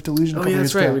outside of Delusion. Oh yeah,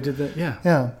 that's right. We did that. Yeah.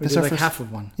 Yeah. We did like half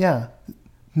of one. Yeah.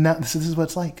 Now this is what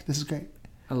it's like. This is great.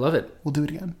 I love it. We'll do it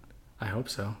again. I hope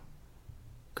so.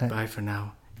 Okay. Goodbye for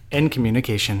now. End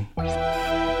communication.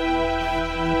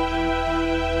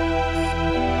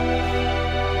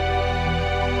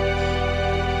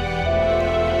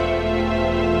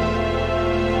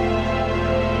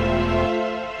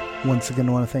 Once again,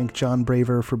 I want to thank John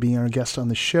Braver for being our guest on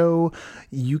the show.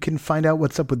 You can find out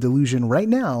what's up with Delusion right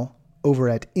now over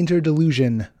at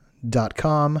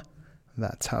interdelusion.com.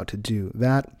 That's how to do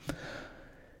that.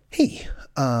 Hey,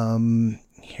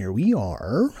 here we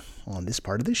are on this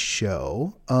part of the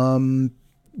show.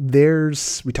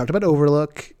 We talked about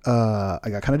Overlook. I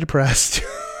got kind of depressed.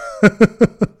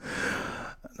 I'm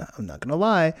not gonna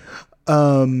lie.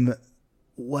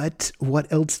 What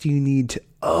else do you need to?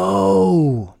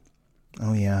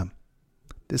 Oh yeah,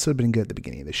 this would have been good at the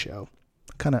beginning of the show.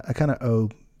 I kind of owe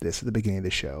this at the beginning of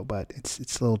the show, but it's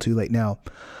a little too late now.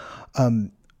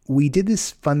 We did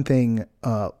this fun thing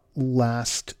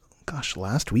last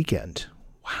weekend.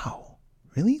 Wow,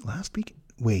 really? Last week?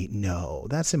 Wait, no,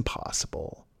 that's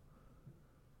impossible.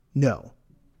 No,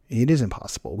 it is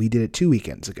impossible. We did it 2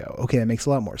 weekends ago. Okay, that makes a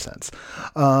lot more sense.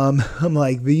 I'm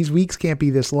like, these weeks can't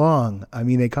be this long. I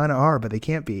mean, they kind of are, but they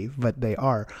can't be, but they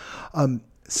are.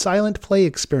 Silent play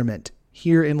experiment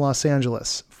here in Los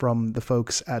Angeles from the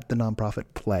folks at the nonprofit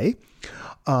Play.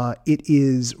 It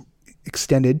is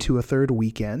extended to a third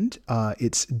weekend.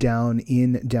 It's down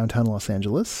in downtown Los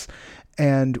Angeles,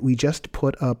 and we just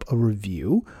put up a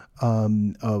review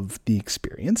of the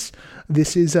experience.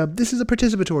 This is a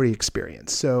participatory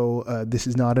experience, so this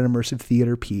is not an immersive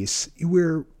theater piece.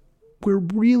 We're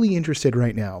really interested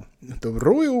right now. The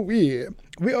royal we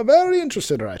are very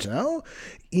interested right now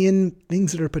in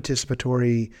things that are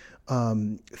participatory,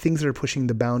 things that are pushing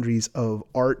the boundaries of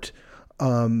art,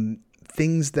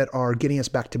 things that are getting us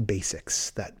back to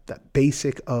basics, that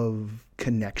basic of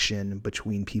connection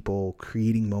between people,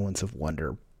 creating moments of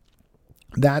wonder.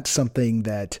 That's something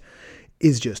that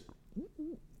is just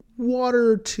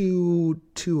water to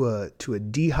a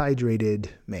dehydrated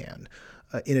man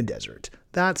in a desert.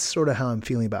 That's sort of how I'm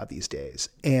feeling about these days.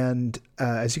 And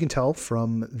as you can tell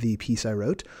from the piece I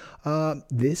wrote,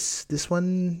 this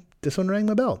one rang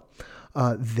my bell.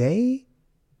 They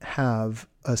have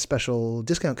a special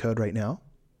discount code right now,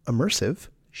 immersive.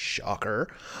 Shocker.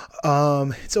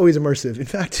 It's always immersive. In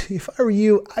fact, if I were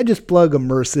you, I'd just plug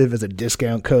immersive as a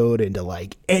discount code into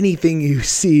like anything you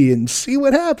see and see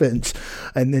what happens,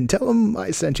 and then tell them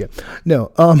I sent you.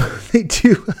 No, they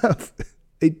do have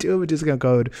They do have a discount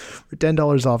code for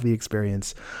 $10 off the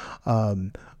experience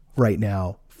right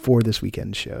now for this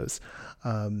weekend shows.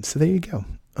 So there you go.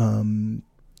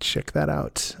 Check that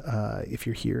out. If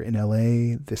you're here in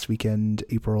LA this weekend,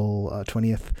 April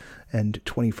 20th and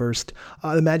 21st,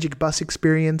 the Magic Bus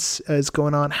experience is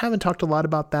going on. Haven't talked a lot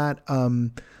about that.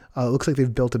 It looks like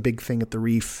they've built a big thing at the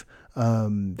Reef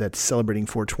that's celebrating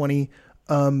 420.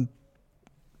 For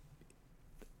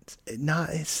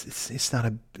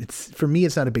me,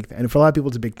 it's not a big thing. And for a lot of people,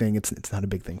 it's a big thing. It's not a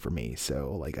big thing for me.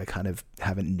 So like, I kind of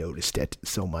haven't noticed it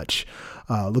so much.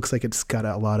 Looks like it's got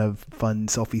a lot of fun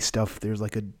selfie stuff. There's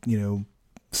like a,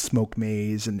 smoke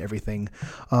maze and everything.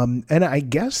 And I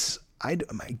guess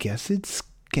it's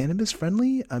cannabis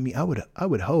friendly. I mean, I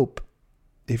would hope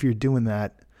if you're doing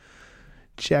that,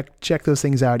 check those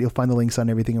things out. You'll find the links on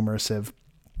Everything Immersive.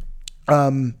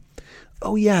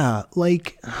 Oh yeah.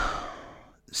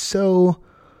 So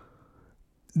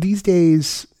these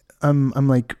days I'm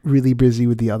like really busy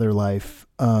with the other life.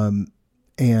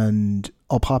 And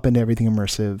I'll pop into Everything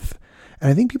Immersive. And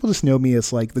I think people just know me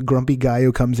as like the grumpy guy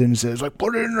who comes in and says like,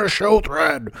 put it in a show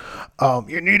thread.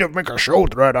 You need to make a show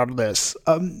thread out of this.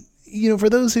 For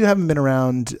those who haven't been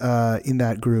around in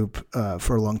that group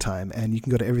for a long time, and you can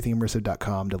go to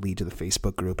everythingimmersive.com to lead to the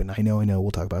Facebook group. And I know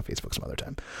we'll talk about Facebook some other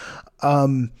time.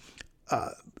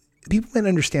 People might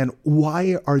understand,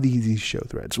 why are these show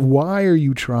threads? Why are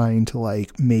you trying to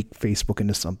like make Facebook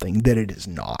into something that it is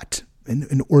not?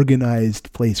 An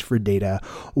organized place for data.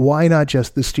 Why not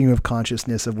just the stream of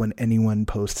consciousness of when anyone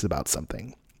posts about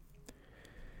something?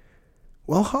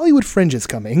 Well, Hollywood Fringe is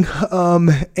coming.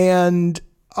 And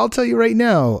I'll tell you right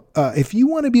now, if you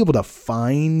want to be able to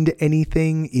find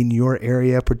anything in your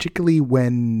area, particularly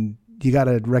when you got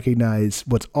to recognize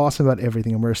what's awesome about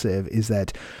Everything Immersive is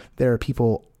that there are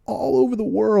people all over the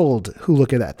world who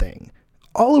look at that thing.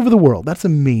 All over the world. That's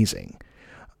amazing.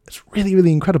 It's really,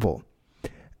 really incredible.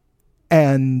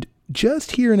 And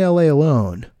just here in LA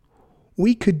alone,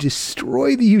 we could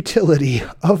destroy the utility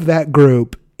of that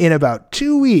group in about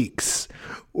 2 weeks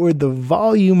with the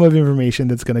volume of information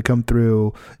that's going to come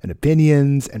through, and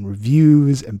opinions and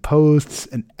reviews and posts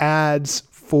and ads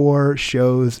for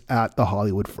shows at the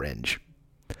Hollywood Fringe.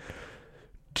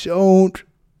 Don't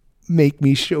make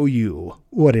me show you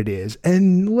what it is.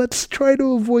 And let's try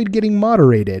to avoid getting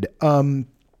moderated.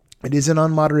 It is an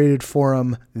unmoderated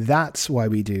forum. That's why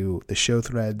we do the show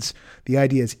threads. The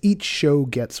idea is each show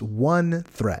gets one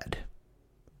thread,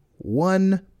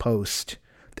 one post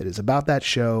that is about that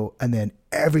show, and then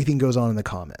everything goes on in the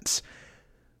comments.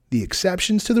 The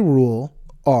exceptions to the rule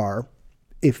are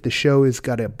if the show has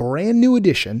got a brand new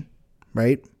edition,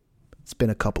 right? It's been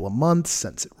a couple of months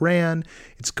since it ran.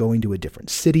 It's going to a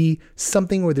different city,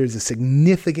 something where there's a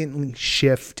significant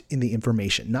shift in the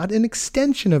information, not an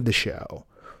extension of the show,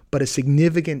 but a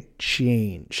significant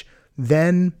change.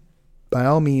 Then, by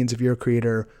all means, if you're a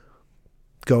creator,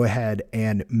 go ahead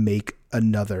and make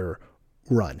another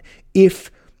run.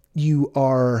 If you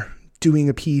are doing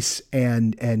a piece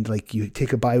and like you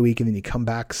take a bye week and then you come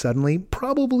back suddenly,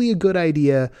 probably a good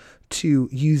idea to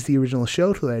use the original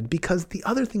show thread, because the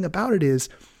other thing about it is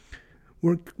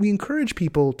we encourage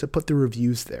people to put their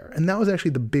reviews there. And that was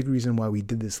actually the big reason why we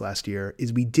did this last year,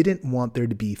 is we didn't want there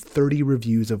to be 30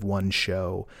 reviews of one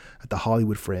show at the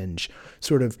Hollywood Fringe,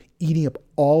 sort of eating up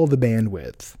all the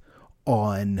bandwidth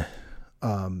on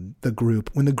the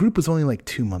group, when the group was only like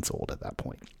 2 months old at that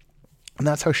point. And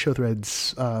that's how show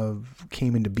threads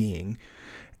came into being.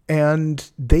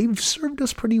 And they've served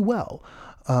us pretty well.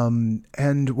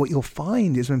 And what you'll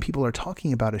find is when people are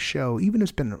talking about a show, even if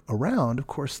it's been around, of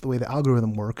course, the way the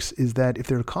algorithm works is that if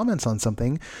there are comments on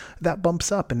something, that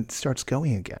bumps up and it starts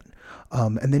going again.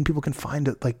 And then people can find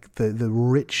it, like the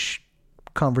rich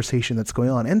conversation that's going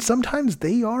on. And sometimes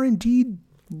they are indeed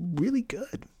really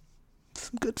good.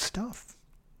 Some good stuff.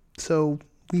 So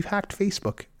we've hacked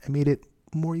Facebook and made it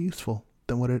more useful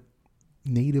than what it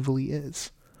natively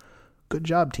is. Good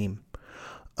job, team.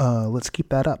 Let's keep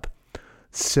that up.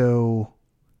 So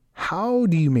how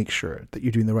do you make sure that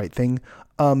you're doing the right thing?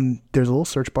 There's a little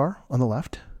search bar on the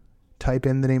left. Type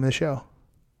in the name of the show.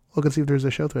 Look and see if there's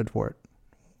a show thread for it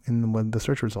in the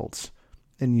search results,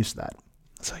 and use that.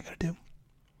 That's all you got to do.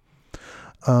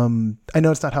 I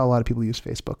know it's not how a lot of people use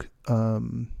Facebook.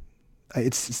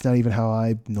 It's not even how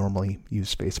I normally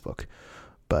use Facebook,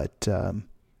 but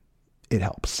it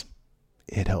helps.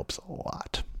 It helps a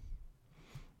lot.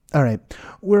 All right,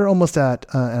 we're almost at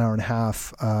an hour and a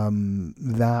half.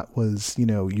 That was,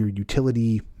 your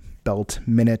utility belt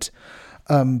minute.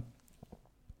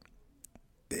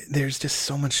 There's just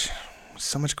so much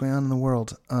going on in the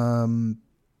world.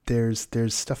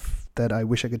 There's stuff that I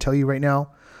wish I could tell you right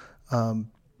now.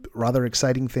 rather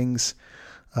exciting things.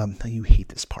 You hate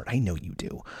this part. I know you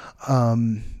do.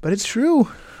 But it's true.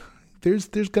 There's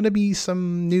going to be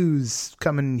some news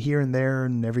coming here and there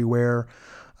and everywhere.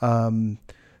 Some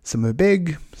of it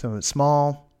big, some of it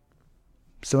small,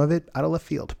 some of it out of left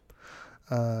field.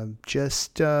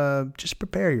 Just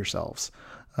prepare yourselves.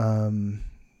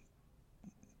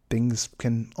 Things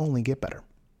can only get better.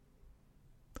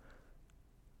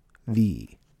 The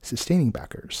sustaining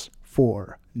backers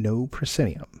for No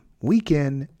Proscenium, week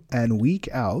in and week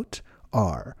out,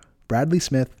 are Bradley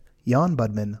Smith, Jan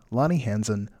Budman, Lonnie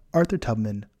Hansen, Arthur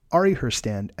Tubman, Ari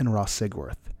Herstand, and Ross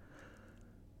Sigworth.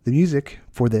 The music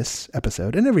for this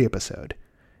episode and every episode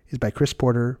is by Chris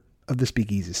Porter of the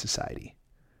Speakeasy Society.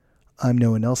 I'm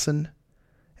Noah Nelson,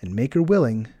 and maker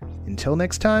willing, until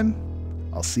next time,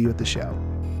 I'll see you at the show.